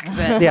lean back a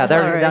bit. Yeah,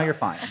 Sorry. now you're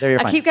fine. There you're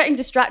fine. I keep getting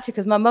distracted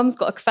because my mum's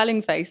got a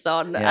Kvelling face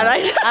on. Yeah. And I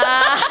just,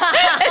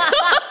 I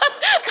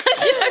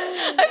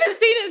haven't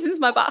seen it since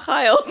my Bat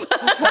Chayil.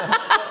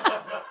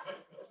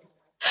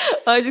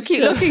 I just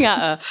keep looking at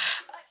her.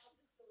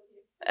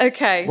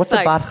 Okay. What's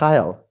a Bat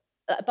Chayil?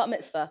 Bat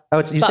mitzvah. Oh,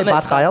 you Bat say Bat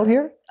mitzvah. Chayil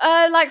here?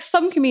 Like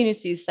some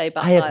communities say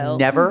Bat I have Chayil.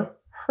 never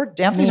heard.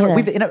 Damn, these Me are,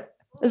 neither.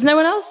 Has no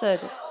one else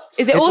heard it?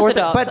 Is it It's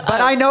Orthodox? but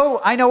I know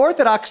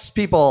Orthodox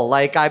people.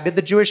 Like I'm in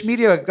the Jewish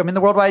media. I'm in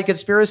the Worldwide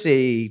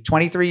Conspiracy.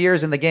 23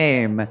 years in the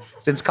game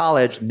since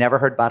college. Never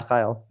heard Bat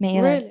Chayil. Me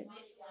either. Really?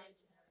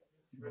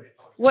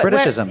 It's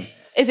Britishism.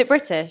 Is it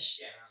British?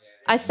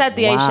 I said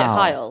the Wow. Eshet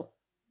Chayil.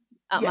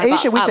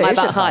 We say Bat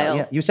Eshet Chayil. Chayil.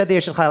 Yeah. You said the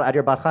Eshet Chayil at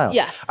your Bat Chayil.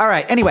 Yeah. All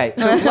right. Anyway,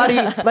 so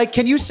bloody. Like,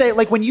 can you say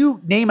like when you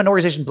name an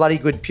organization Bloody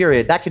Good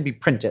Period, that can be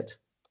printed.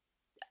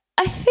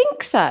 I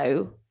think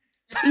so.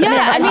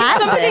 Yeah,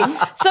 I mean,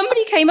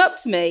 somebody came up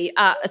to me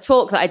at a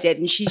talk that I did,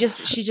 and she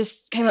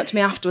just came up to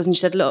me afterwards and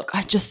she said, "Look,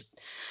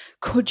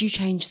 could you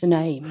change the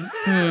name?"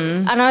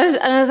 And I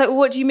was like, well,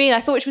 "What do you mean?" I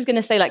thought she was going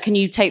to say like, "Can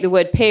you take the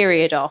word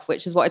period off?"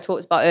 Which is what I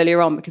talked about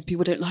earlier on because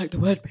people don't like the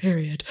word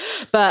period.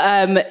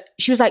 But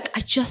she was like,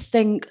 "I just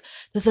think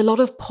there's a lot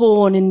of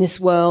porn in this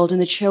world,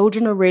 and the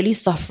children are really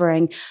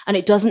suffering, and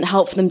it doesn't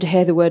help for them to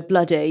hear the word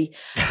bloody."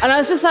 And I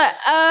was just like,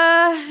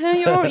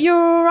 "You're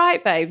all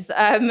right, babes.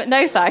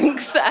 No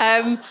thanks."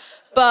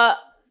 But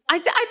I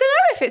don't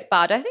know if it's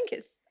bad. I think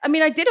it's. I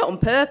mean, I did it on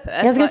purpose.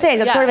 I was going to say,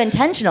 that's sort of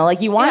intentional.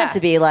 Like, you want it to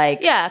be like...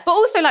 Yeah, but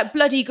also, like,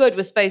 bloody good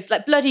was supposed...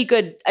 Like, bloody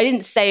good, I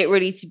didn't say it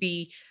really to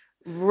be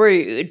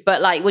rude,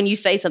 but, like, when you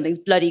say something's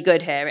bloody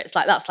good here, it's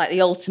like, that's, like, the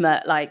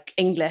ultimate, like,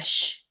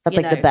 English... That's,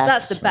 like, the best.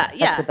 That's the best,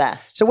 yeah. That's the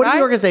best. So what does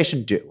the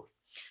organization do?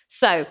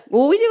 So,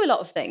 well, we do a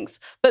lot of things,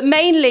 but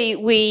mainly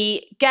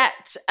we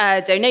get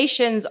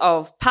donations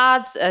of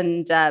pads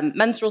and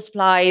menstrual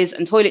supplies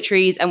and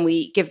toiletries, and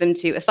we give them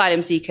to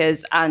asylum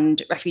seekers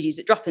and refugees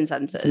at drop-in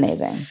centres. It's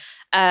amazing.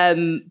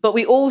 But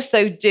we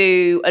also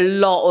do a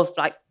lot of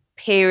like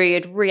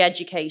period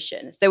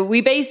re-education. So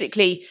we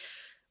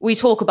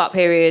talk about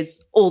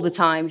periods all the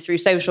time through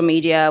social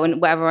media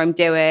and whatever I'm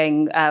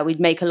doing.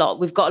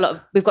 We've got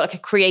like a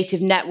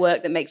creative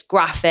network that makes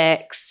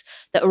graphics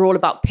that are all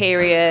about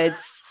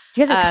periods.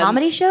 You guys have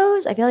comedy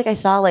shows? I feel like I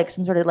saw like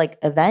some sort of like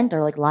event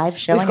or like live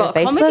show on your Facebook.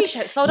 We've got a comedy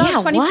show sold out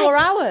in 24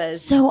 hours.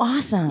 So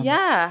awesome.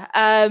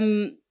 Yeah.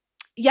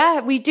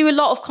 Yeah, we do a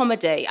lot of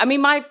comedy. I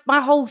mean, my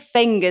whole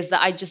thing is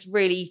that I just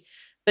really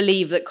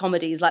believe that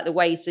comedy is like the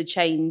way to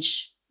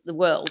change the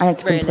world. And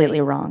it's really.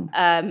 completely wrong.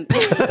 I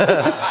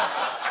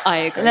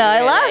agree. No,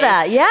 I love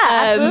that. Yeah,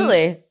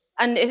 absolutely.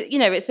 And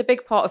it's a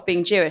big part of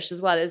being Jewish as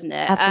well, isn't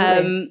it?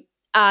 Absolutely.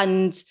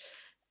 And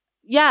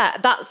yeah,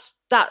 that's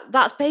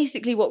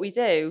basically what we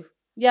do.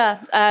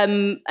 Yeah.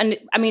 And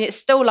I mean, it's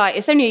still like,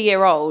 it's only a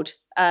year old.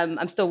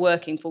 I'm still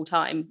working full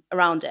time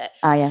around it.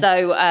 Oh, yeah.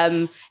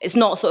 So it's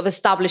not sort of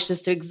established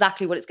as to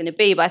exactly what it's going to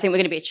be, but I think we're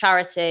going to be a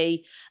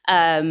charity.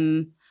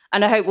 And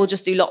I hope we'll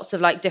just do lots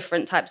of like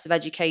different types of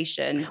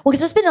education. Well,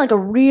 because there's been like a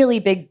really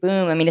big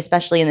boom. I mean,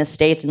 especially in the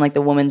States in like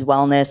the women's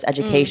wellness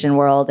education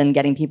world and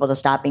getting people to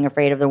stop being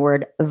afraid of the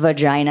word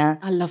vagina.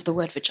 I love the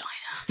word vagina.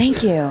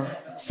 Thank you.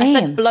 I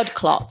said blood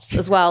clots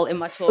as well in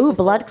my talk. Ooh,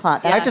 blood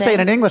clot. I have to say, in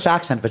an English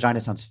accent,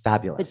 vagina sounds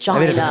fabulous.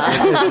 Vagina.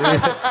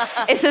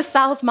 It's a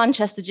South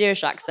Manchester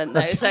Jewish accent,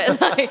 though, so it's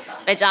like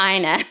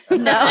vagina.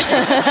 No.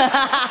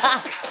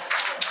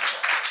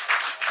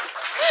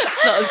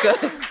 It's not as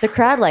good. The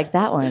crowd liked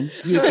that one,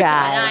 you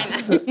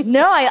guys.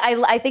 No,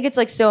 I think it's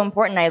like so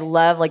important. I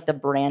love like the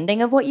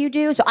branding of what you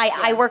do. So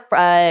I work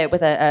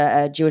with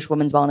a Jewish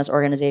women's wellness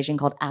organization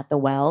called At the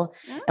Well,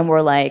 and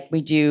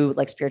we do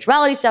like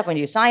spirituality stuff, we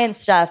do science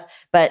stuff,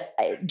 but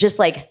just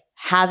like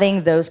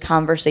having those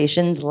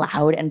conversations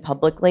loud and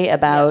publicly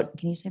about.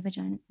 Can you say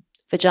vagina?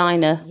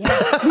 Vagina.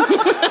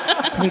 Yes.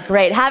 Pretty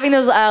great. Having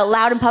those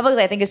loud and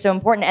publicly, I think, is so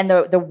important. And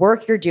the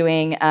work you're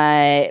doing,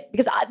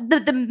 because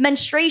the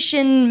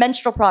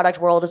menstrual product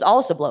world is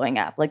also blowing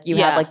up. Like you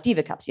have like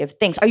Diva Cups, you have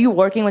things. Are you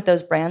working with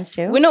those brands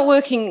too? We're not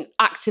working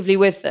actively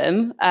with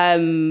them.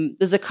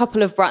 There's a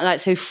couple of brands, like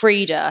so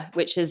Frida,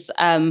 which is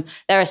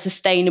they're a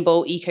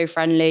sustainable,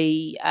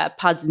 eco-friendly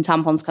pads and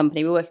tampons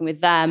company. We're working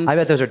with them. I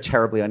bet those are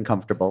terribly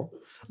uncomfortable.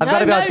 I've got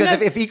to be honest,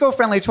 because if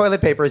eco-friendly toilet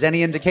paper is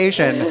any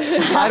indication,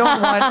 I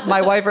don't want my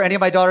wife or any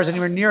of my daughters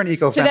anywhere near an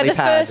eco-friendly So they're the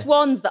pad. first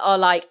ones that are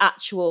like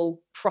actual,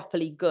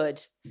 properly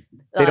good.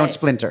 They don't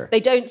splinter.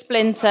 They don't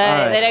splinter.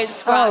 Right. They don't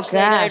scratch. Oh, they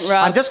gosh. don't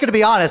rub. I'm just going to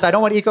be honest. I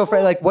don't want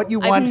eco-friendly, like what you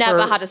want I've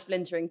never for... had a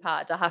splintering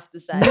pad, I have to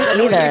say. I don't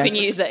know what either. you've been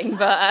using,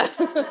 but...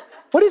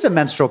 What is a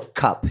menstrual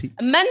cup?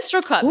 A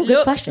menstrual cup Ooh, good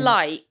looks question.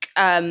 like...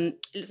 so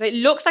it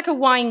looks like a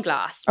wine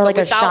glass. Or but like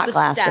a without shot the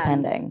glass, stem.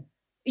 depending.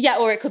 Yeah,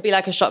 or it could be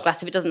like a shot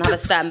glass if it doesn't have a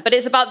stem. But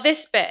it's about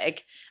this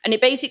big, and it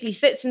basically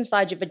sits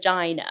inside your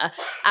vagina,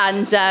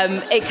 and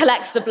it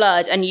collects the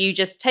blood, and you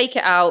just take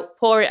it out,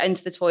 pour it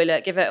into the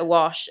toilet, give it a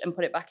wash, and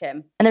put it back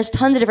in. And there's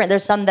tons of different,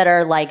 there's some that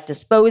are like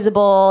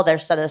disposable.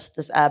 There's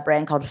this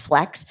brand called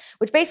Flex,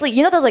 which basically,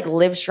 you know those like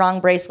Live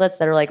Strong bracelets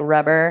that are like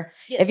rubber?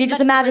 Yeah, if you it's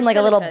just like imagine like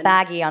a little silicone.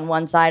 baggie on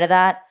one side of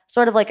that.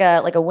 sort of like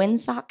a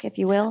windsock, if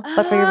you will,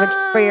 but for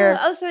your.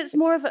 Oh, so it's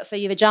more of it for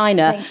your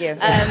vagina. Thank you.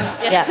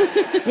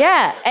 Yeah.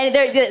 Yeah.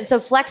 And so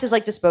Flex is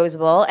like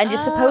disposable, and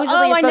just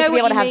supposedly you're supposed to be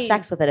able to have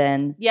sex with it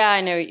in. Yeah,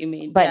 I know what you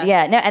mean. But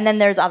no, and then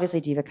there's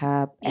obviously Diva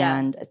Cup,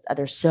 and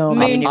there's so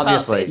many. Moon Cup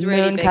obviously. is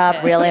really Moon big Cup,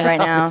 here. really, right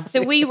now.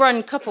 So we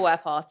run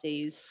Cupperware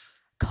parties.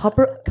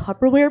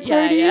 Cupperware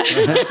parties?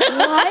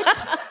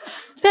 What?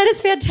 That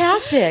is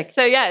fantastic.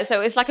 So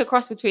it's like a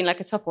cross between like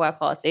a Tupperware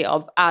party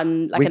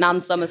and like an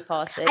Ann Summers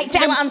party. Do you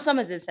know what Ann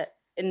Summers is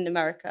in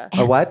America?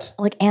 A what?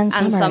 Like Ann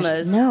Summers.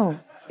 Summers. No.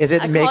 Is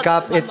it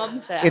makeup? my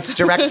mum's there. It's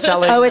direct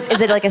selling. Oh, is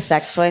it like a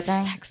sex toy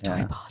thing? Sex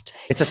toy party.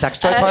 It's a sex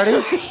toy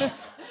party?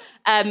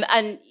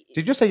 And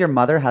Did you just say your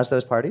mother has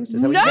those parties?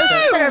 Is that what you just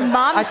said? She said her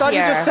mom's I thought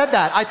here. you just said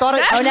that. I thought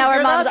Oh, now her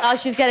hear mom's. that? Oh,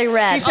 she's getting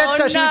red. She said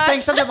so. She was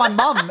saying something about my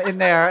mom in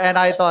there, and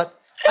I thought.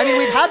 I mean,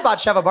 we've had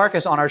Batsheva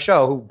Barkas on our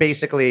show,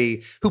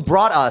 who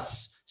brought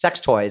us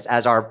sex toys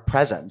as our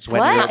present. When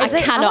What? we were-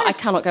 I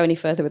cannot go any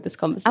further with this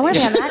conversation. I want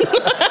to be on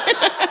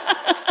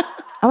that.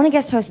 I want to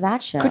guest host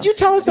that show. Could you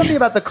tell us something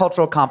about the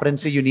cultural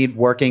competency you need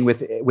working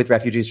with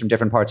refugees from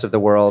different parts of the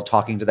world,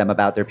 talking to them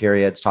about their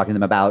periods, talking to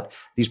them about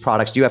these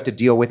products? Do you have to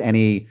deal with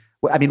any?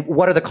 I mean,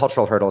 what are the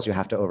cultural hurdles you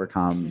have to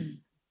overcome,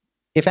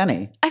 if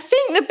any? I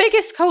think the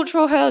biggest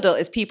cultural hurdle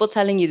is people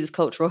telling you there's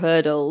cultural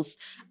hurdles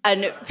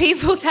and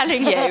people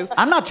telling you.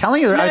 I'm not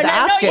telling you that. I was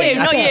asking.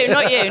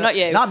 Not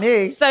you. Not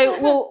me.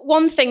 So,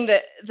 one thing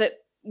that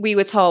we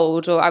were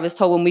told, or I was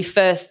told when we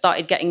first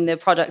started getting the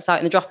products out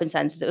in the drop-in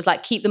centres, it was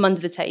like, keep them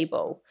under the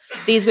table.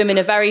 These women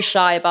are very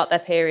shy about their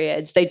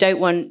periods. They don't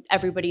want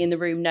everybody in the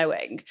room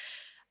knowing.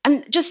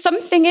 And just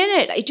something in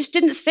it just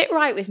didn't sit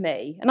right with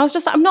me. And I was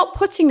just like, I'm not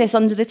putting this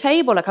under the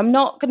table. Like, I'm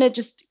not going to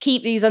just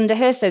keep these under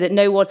here so that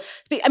no one...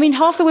 I mean,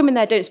 half the women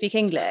there don't speak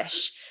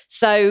English.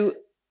 So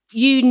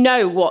you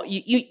know what...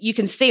 You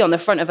can see on the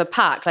front of a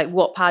pack, like,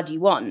 what pad you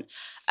want.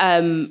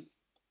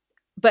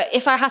 But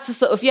if I had to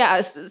sort of,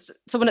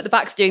 someone at the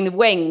back's doing the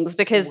wings,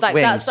 because like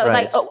Wings, I was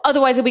right. like, oh,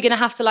 otherwise are we going to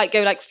have to like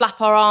go like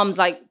flap our arms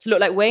like to look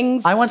like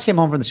wings? I once came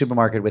home from the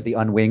supermarket with the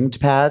unwinged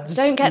pads.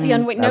 Don't get the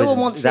unwinged. No one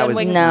wants the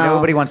unwinged. No.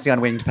 Nobody wants the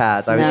unwinged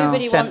pads. I was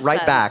Nobody sent wants right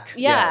them. back.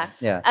 Yeah.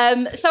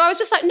 Yeah. So I was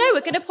just like, no, we're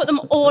going to put them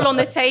all on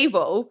the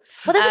table.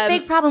 Well, there's a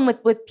big problem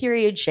with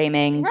period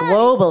shaming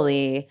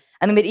globally.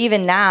 I mean, but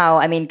even now,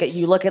 I mean,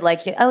 you look at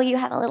like, oh, you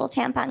have a little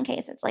tampon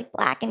case that's like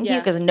black and cute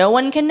because no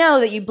one can know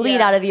that you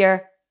bleed out of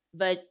your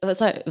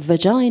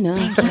vagina.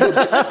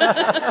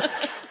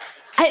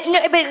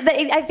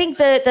 I think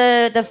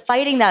the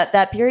fighting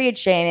that period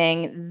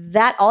shaming,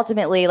 that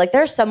ultimately, like,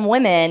 there's some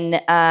women,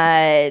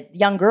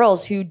 young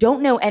girls who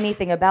don't know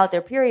anything about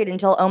their period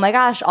until, oh my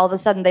gosh, all of a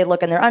sudden they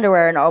look in their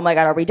underwear and, oh my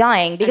God, are we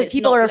dying? Because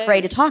people are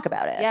afraid to talk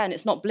about it. Yeah, and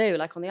it's not blue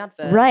like on the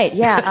advert. Right,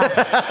 yeah.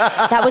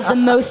 That was the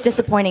most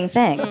disappointing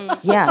thing.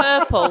 Yeah.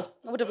 Purple.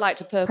 I would have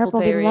liked a purple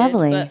Purple would be period.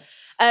 lovely. But,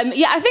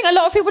 I think a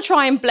lot of people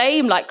try and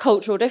blame like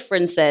cultural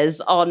differences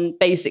on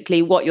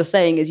basically what you're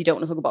saying is you don't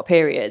want to talk about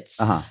periods.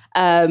 So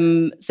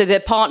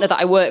the partner that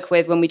I work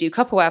with when we do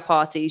Cupperware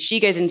parties,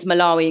 she goes into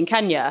Malawi and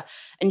Kenya,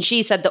 and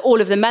she said that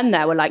all of the men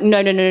there were like,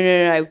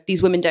 no,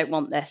 these women don't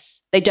want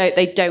this. They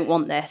don't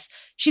want this.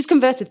 She's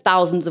converted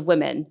thousands of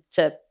women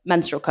to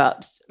menstrual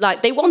cups.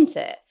 Like, they want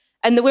it.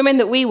 And the women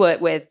that we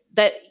work with,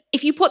 that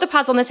if you put the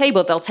pads on the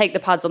table, they'll take the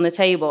pads on the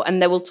table and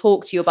they will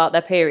talk to you about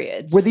their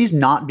periods. Were these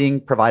not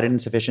being provided in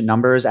sufficient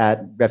numbers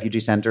at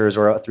refugee centers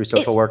or through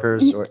social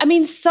workers? Or? I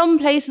mean, some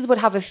places would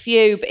have a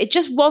few, but it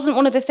just wasn't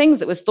one of the things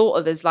that was thought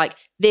of as like,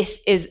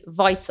 this is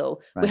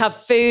vital. Right. We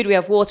have food, we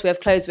have water, we have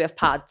clothes, we have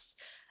pads.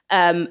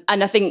 And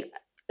I think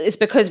it's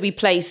because we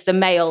place the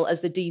male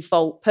as the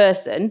default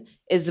person,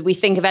 is that we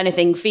think of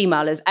anything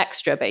female as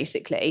extra,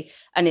 basically.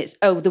 And it's,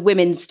 the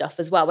women's stuff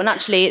as well. When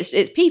actually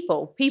it's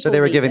people. So they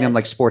were giving them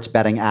like sports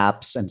betting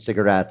apps and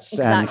cigarettes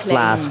and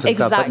flasks and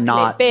stuff, but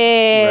not...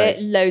 beer,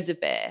 loads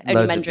of beer.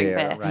 Only men drink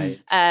beer. Right.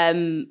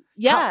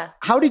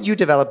 How did you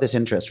develop this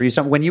interest? Were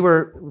you when you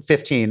were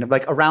 15,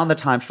 like around the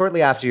time,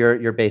 shortly after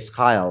your base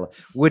Kyle,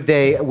 would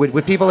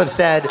people have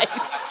said...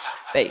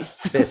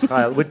 Base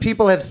Kyle. Would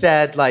people have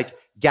said like,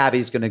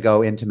 Gabby's going to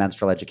go into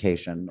menstrual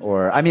education?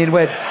 Or, I mean,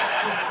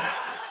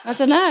 I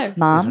don't know.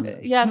 Mom?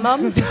 Yeah,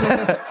 Mom.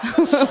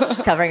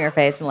 Just covering her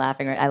face and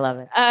laughing. I love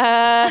it.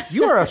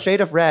 You are a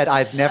shade of red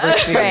I've never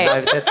seen.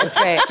 That's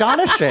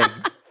astonishing.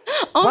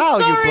 Wow,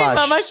 sorry, you blush.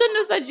 Mom, I I shouldn't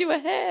have said you were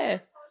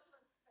here.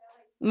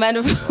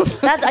 Menopause.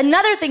 That's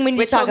another thing we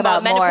need to talk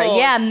about more. Menopause.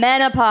 Yeah,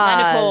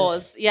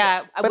 menopause.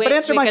 Yeah. But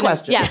answer my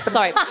question. Yeah,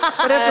 sorry.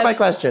 But answer my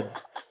question.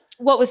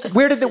 What was the...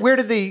 Where did the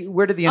interest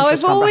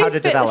come from? How did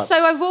it develop?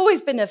 So I've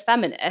always been a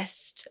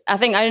feminist. I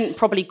think I didn't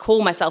probably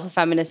call myself a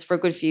feminist for a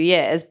good few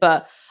years,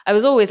 but I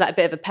was always like a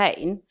bit of a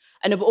pain,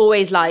 and I've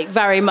always like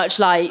very much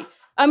like,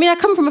 I mean, I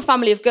come from a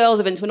family of girls.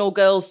 I've been to an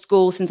all-girls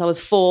school since I was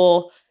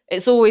 4.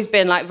 It's always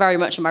been like very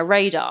much on my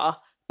radar.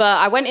 But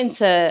I went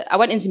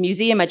into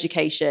museum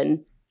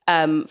education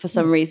for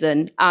some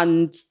reason,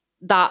 and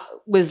that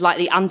was like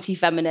the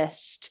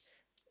anti-feminist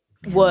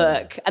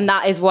work, and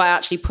that is why it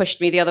actually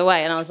pushed me the other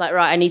way. And I was like,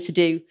 right, I need to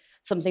do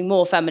something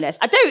more feminist.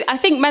 I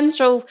think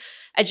menstrual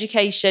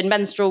education,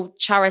 menstrual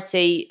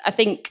charity. I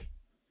think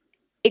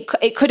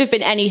it could have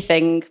been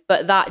anything,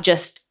 but that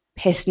just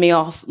pissed me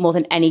off more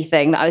than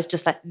anything. That I was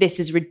just like, this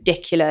is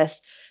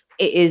ridiculous.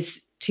 It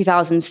is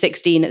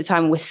 2016 at the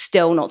time. We're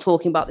still not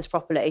talking about this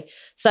properly.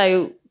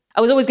 So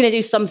I was always going to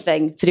do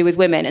something to do with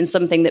women and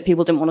something that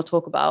people didn't want to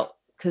talk about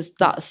because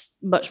that's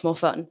much more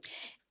fun.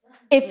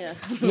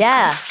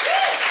 Yes.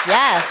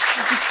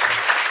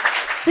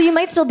 So you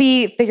might still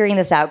be figuring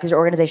this out because your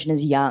organization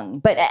is young,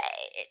 but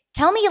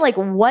tell me, like,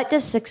 what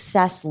does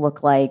success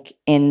look like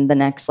in the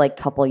next, like,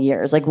 couple of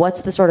years? Like,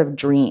 what's the sort of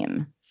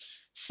dream?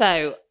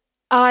 So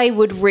I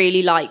would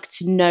really like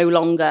to no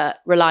longer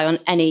rely on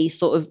any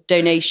sort of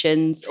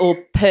donations or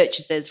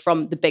purchases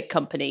from the big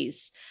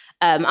companies.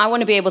 I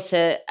want to be able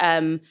to,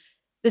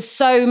 there's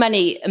so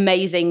many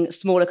amazing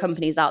smaller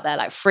companies out there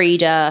like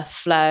Frida,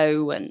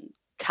 Flow, and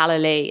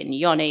Caloli and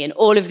Yoni and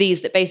all of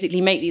these that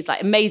basically make these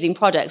like amazing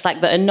products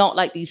like that are not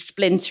like these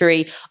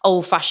splintery,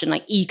 old-fashioned,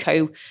 like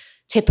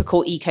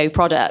typical eco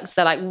products.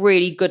 They're like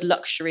really good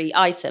luxury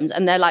items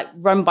and they're like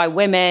run by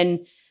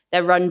women.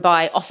 They're run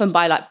often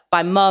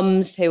by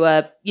mums who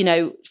are, you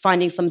know,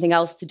 finding something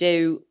else to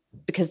do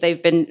because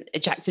they've been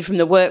ejected from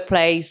the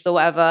workplace or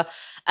whatever.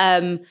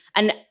 And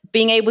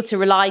being able to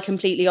rely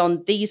completely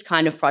on these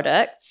kind of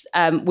products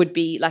would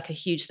be like a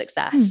huge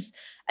success.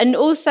 And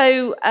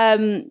also, I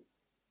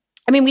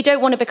mean, we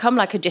don't want to become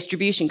like a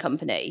distribution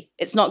company.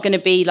 It's not going to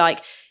be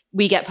like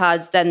we get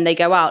pads, then they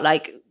go out.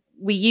 Like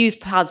we use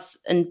pads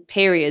and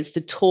periods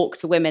to talk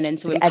to women and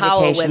to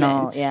empower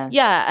women.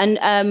 Yeah.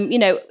 And, you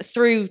know,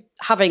 through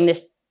having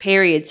this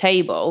period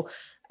table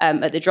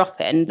at the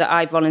drop-in that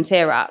I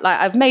volunteer at, like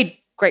I've made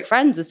great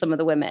friends with some of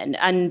the women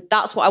and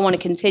that's what I want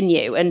to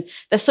continue. And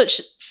they're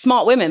such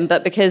smart women,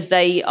 but because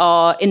they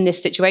are in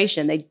this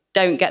situation, they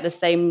don't get the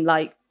same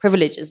like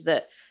privileges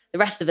that the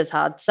rest of us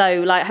had.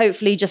 So like,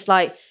 hopefully just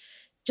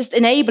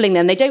enabling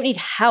them. They don't need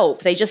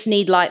help. They just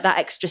need like that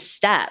extra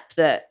step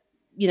that,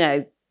 you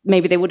know,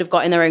 maybe they would have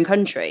got in their own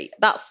country.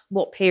 That's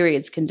what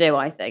periods can do,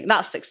 I think.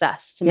 That's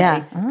success to me.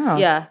 Oh.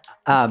 Yeah.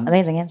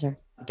 Amazing answer.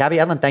 Gabby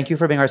Edlin, thank you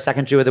for being our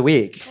second Jew of the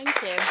week.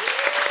 Thank you.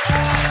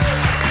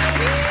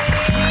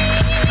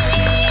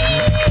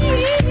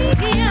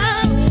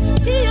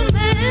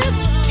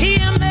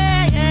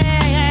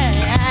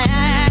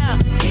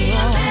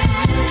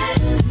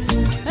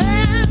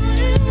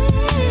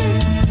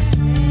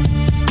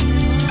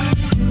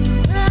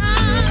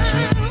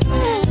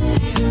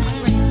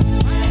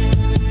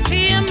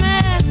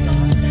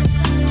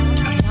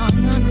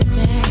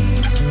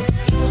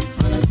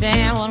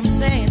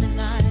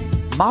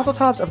 Mazel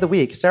tovs of the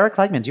week. Sarah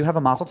Klegman, do you have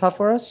a mazel tov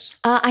for us?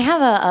 I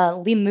have a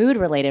Limud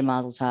related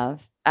mazel tov,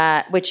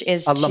 which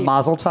is a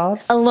mazel tov?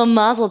 A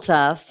mazel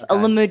tov. Okay. A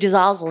Limud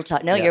mazel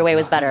tov. No, your way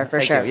was better,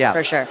 for sure. Yeah.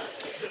 For sure.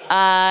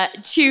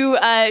 To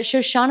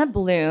Shoshana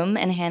Bloom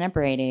and Hannah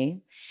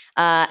Brady.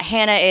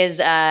 Hannah is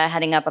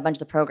heading up a bunch of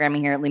the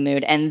programming here at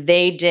Limud, and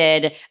they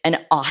did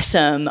an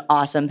awesome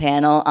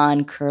panel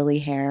on curly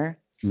hair.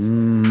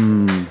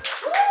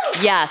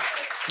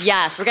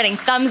 Yes, we're getting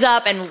thumbs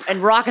up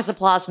and raucous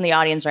applause from the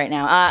audience right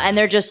now. And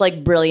they're just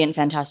like brilliant,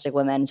 fantastic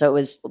women. So it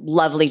was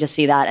lovely to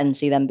see that and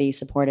see them be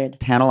supported.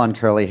 Panel on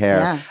curly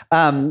hair.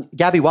 Yeah.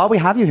 Gabby, while we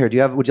have you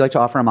here, would you like to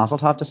offer a mazel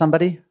tov to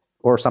somebody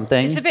or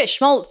something? It's a bit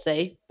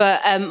schmaltzy,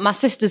 but my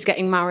sister's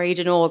getting married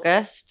in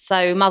August.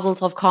 So mazel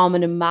tov,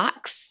 Carmen and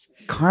Max.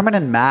 Carmen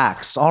and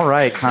Max. All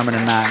right, Carmen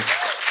and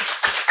Max.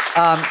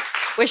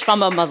 Wish my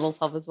mum mazel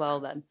tov as well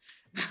then.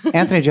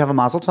 Anthony, do you have a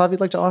mazel tov you'd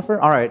like to offer?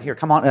 All right, here,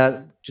 come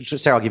on.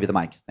 Sarah, I'll give you the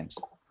mic. Thanks.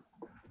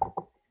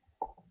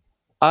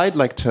 I'd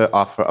like to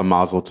offer a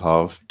mazel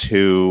tov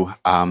to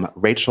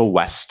Rachel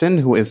Weston,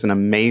 who is an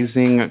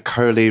amazing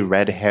curly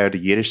red-haired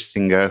Yiddish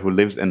singer who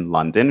lives in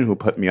London, who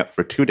put me up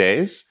for 2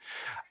 days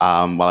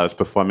while I was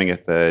performing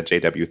at the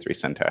JW3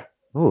 Center.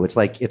 Ooh, it's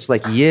like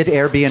Yid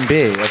Airbnb.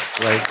 It's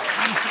like...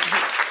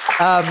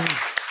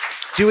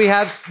 do we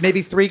have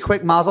maybe 3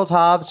 quick mazel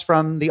tovs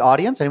from the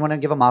audience? Anyone want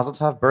to give a mazel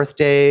tov?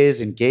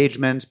 Birthdays,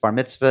 engagements, bar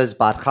mitzvahs,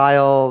 bat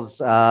chayils,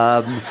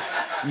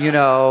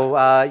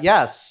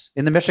 yes,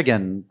 in the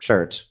Michigan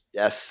shirt.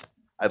 Yes,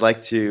 I'd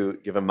like to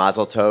give a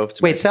mazel tov.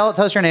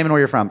 Tell us your name and where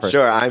you're from first.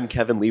 Sure, I'm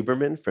Kevin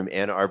Lieberman from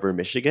Ann Arbor,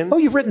 Michigan. Oh,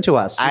 you've written to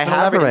us. I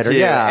have written to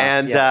you. Yeah.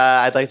 And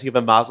I'd like to give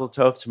a mazel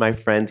tov to my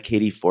friend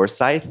Katie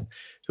Forsyth,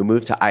 who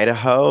moved to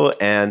Idaho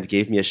and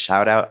gave me a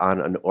shout out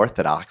on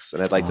Unorthodox,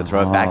 and I'd like to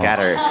throw it back at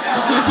her.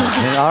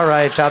 All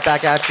right, shout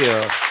back at you.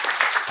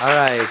 All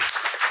right.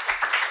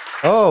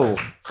 Oh,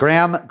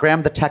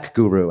 Graham the tech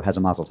guru has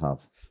a mazel tov.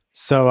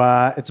 So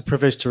it's a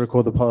privilege to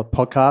record the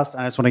podcast,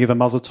 and I just want to give a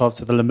mazel tov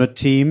to the Limud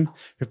team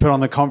who put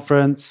on the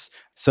conference.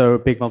 So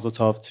big mazel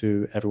tov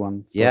to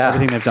everyone for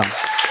everything they've done.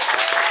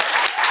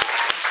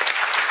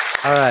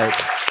 All right.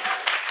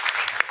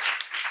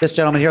 This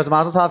gentleman here is a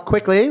mazel tov.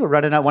 Quickly, we're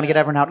running out. Want to get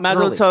everyone out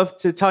mazel early. tov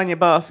to Tanya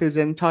Buff, who's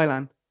in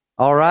Thailand.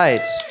 All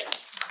right.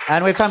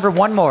 And we have time for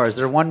one more. Is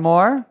there one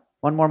more?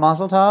 One more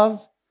mazel tov?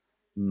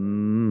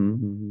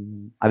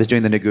 I was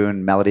doing the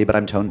Nagoon melody, but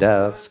I'm tone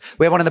deaf.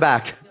 We have one in the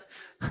back.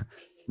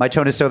 My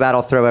tone is so bad,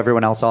 I'll throw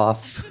everyone else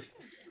off.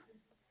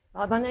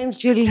 My name's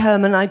Julie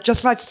Herman. I'd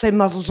just like to say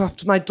muzzle off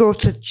to my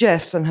daughter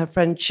Jess and her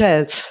friend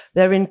Ches.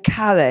 They're in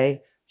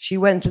Calais. She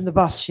went in the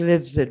bus she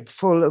lives in,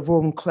 full of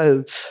warm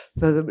clothes.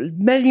 So there were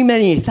many,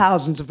 many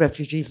thousands of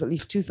refugees, at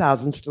least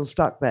 2,000 still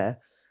stuck there,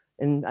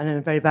 and in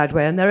a very bad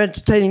way. And they're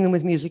entertaining them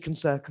with music and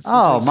circus.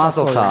 Oh,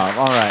 mazel tov.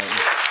 All right.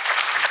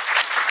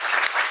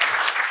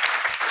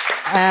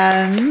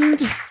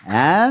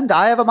 And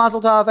I have a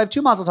mazel tov. I have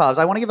two mazel tovs.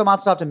 I want to give a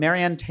mazel tov to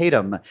Marianne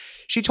Tatum.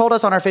 She told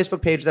us on our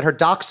Facebook page that her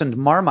dachshund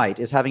Marmite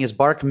is having his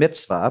bark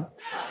mitzvah.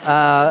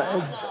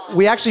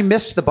 We actually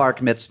missed the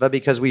bark mitzvah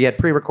because we had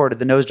pre-recorded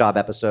the nose job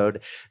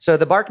episode. So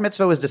the bark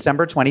mitzvah was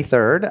December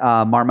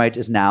 23rd. Marmite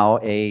is now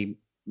a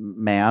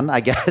man, I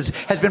guess,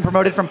 has been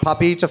promoted from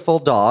puppy to full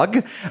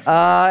dog.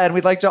 And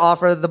we'd like to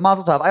offer the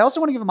mazel tov. I also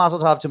want to give a mazel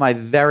tov to my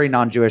very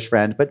non-Jewish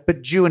friend,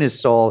 but Jew in his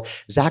soul,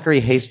 Zachary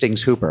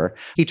Hastings Hooper.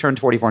 He turned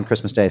 44 on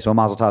Christmas Day, so a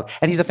mazel tov.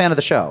 And he's a fan of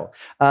the show.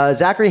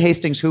 Zachary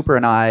Hastings Hooper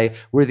and I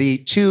were the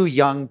two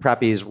young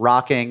preppies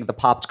rocking the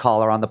popped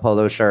collar on the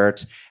polo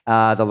shirt,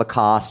 the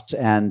Lacoste,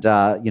 and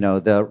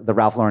the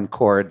Ralph Lauren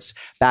cords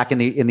back in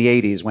the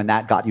 80s when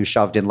that got you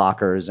shoved in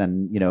lockers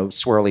and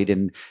swirlied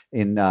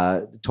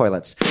in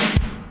toilets.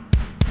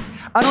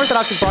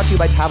 Unorthodox is brought to you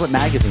by Tablet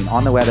Magazine,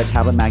 on the web at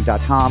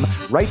tabletmag.com.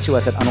 Write to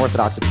us at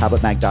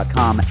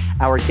unorthodox@tabletmag.com.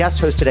 Our guest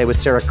host today was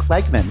Sarah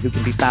Klegman, who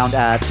can be found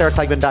at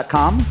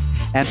sarahklegman.com.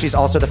 And she's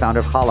also the founder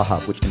of Challah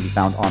Hub, which can be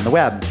found on the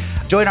web.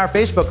 Join our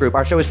Facebook group.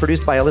 Our show is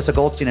produced by Alyssa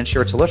Goldstein and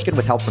Shira Telushkin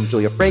with help from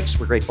Julia Frakes.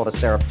 We're grateful to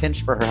Sarah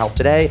Pinch for her help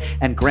today,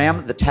 and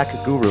Graham, the tech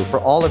guru, for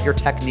all of your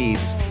tech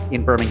needs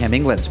in Birmingham,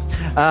 England.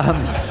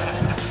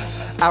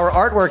 Our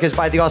artwork is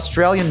by the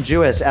Australian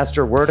Jewess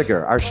Esther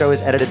Werdiger. Our show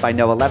is edited by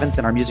Noah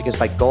Levinson. Our music is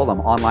by Golem,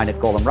 online at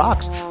Golem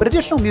Rocks. But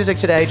additional music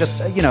today,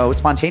 just,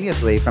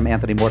 spontaneously from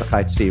Anthony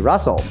Mordechai Tzvi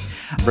Russell.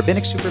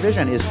 Rabbinic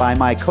supervision is by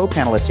my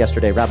co-panelist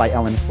yesterday, Rabbi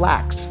Ellen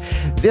Flax.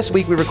 This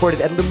week we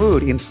recorded at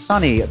Lumud in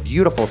sunny,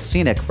 beautiful,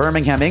 scenic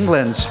Birmingham,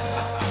 England.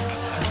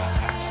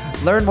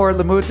 Learn more at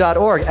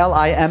limud.org,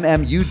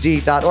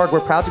 LIMMUD.org. We're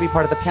proud to be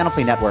part of the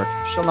Panoply Network.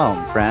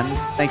 Shalom,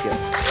 friends. Thank you.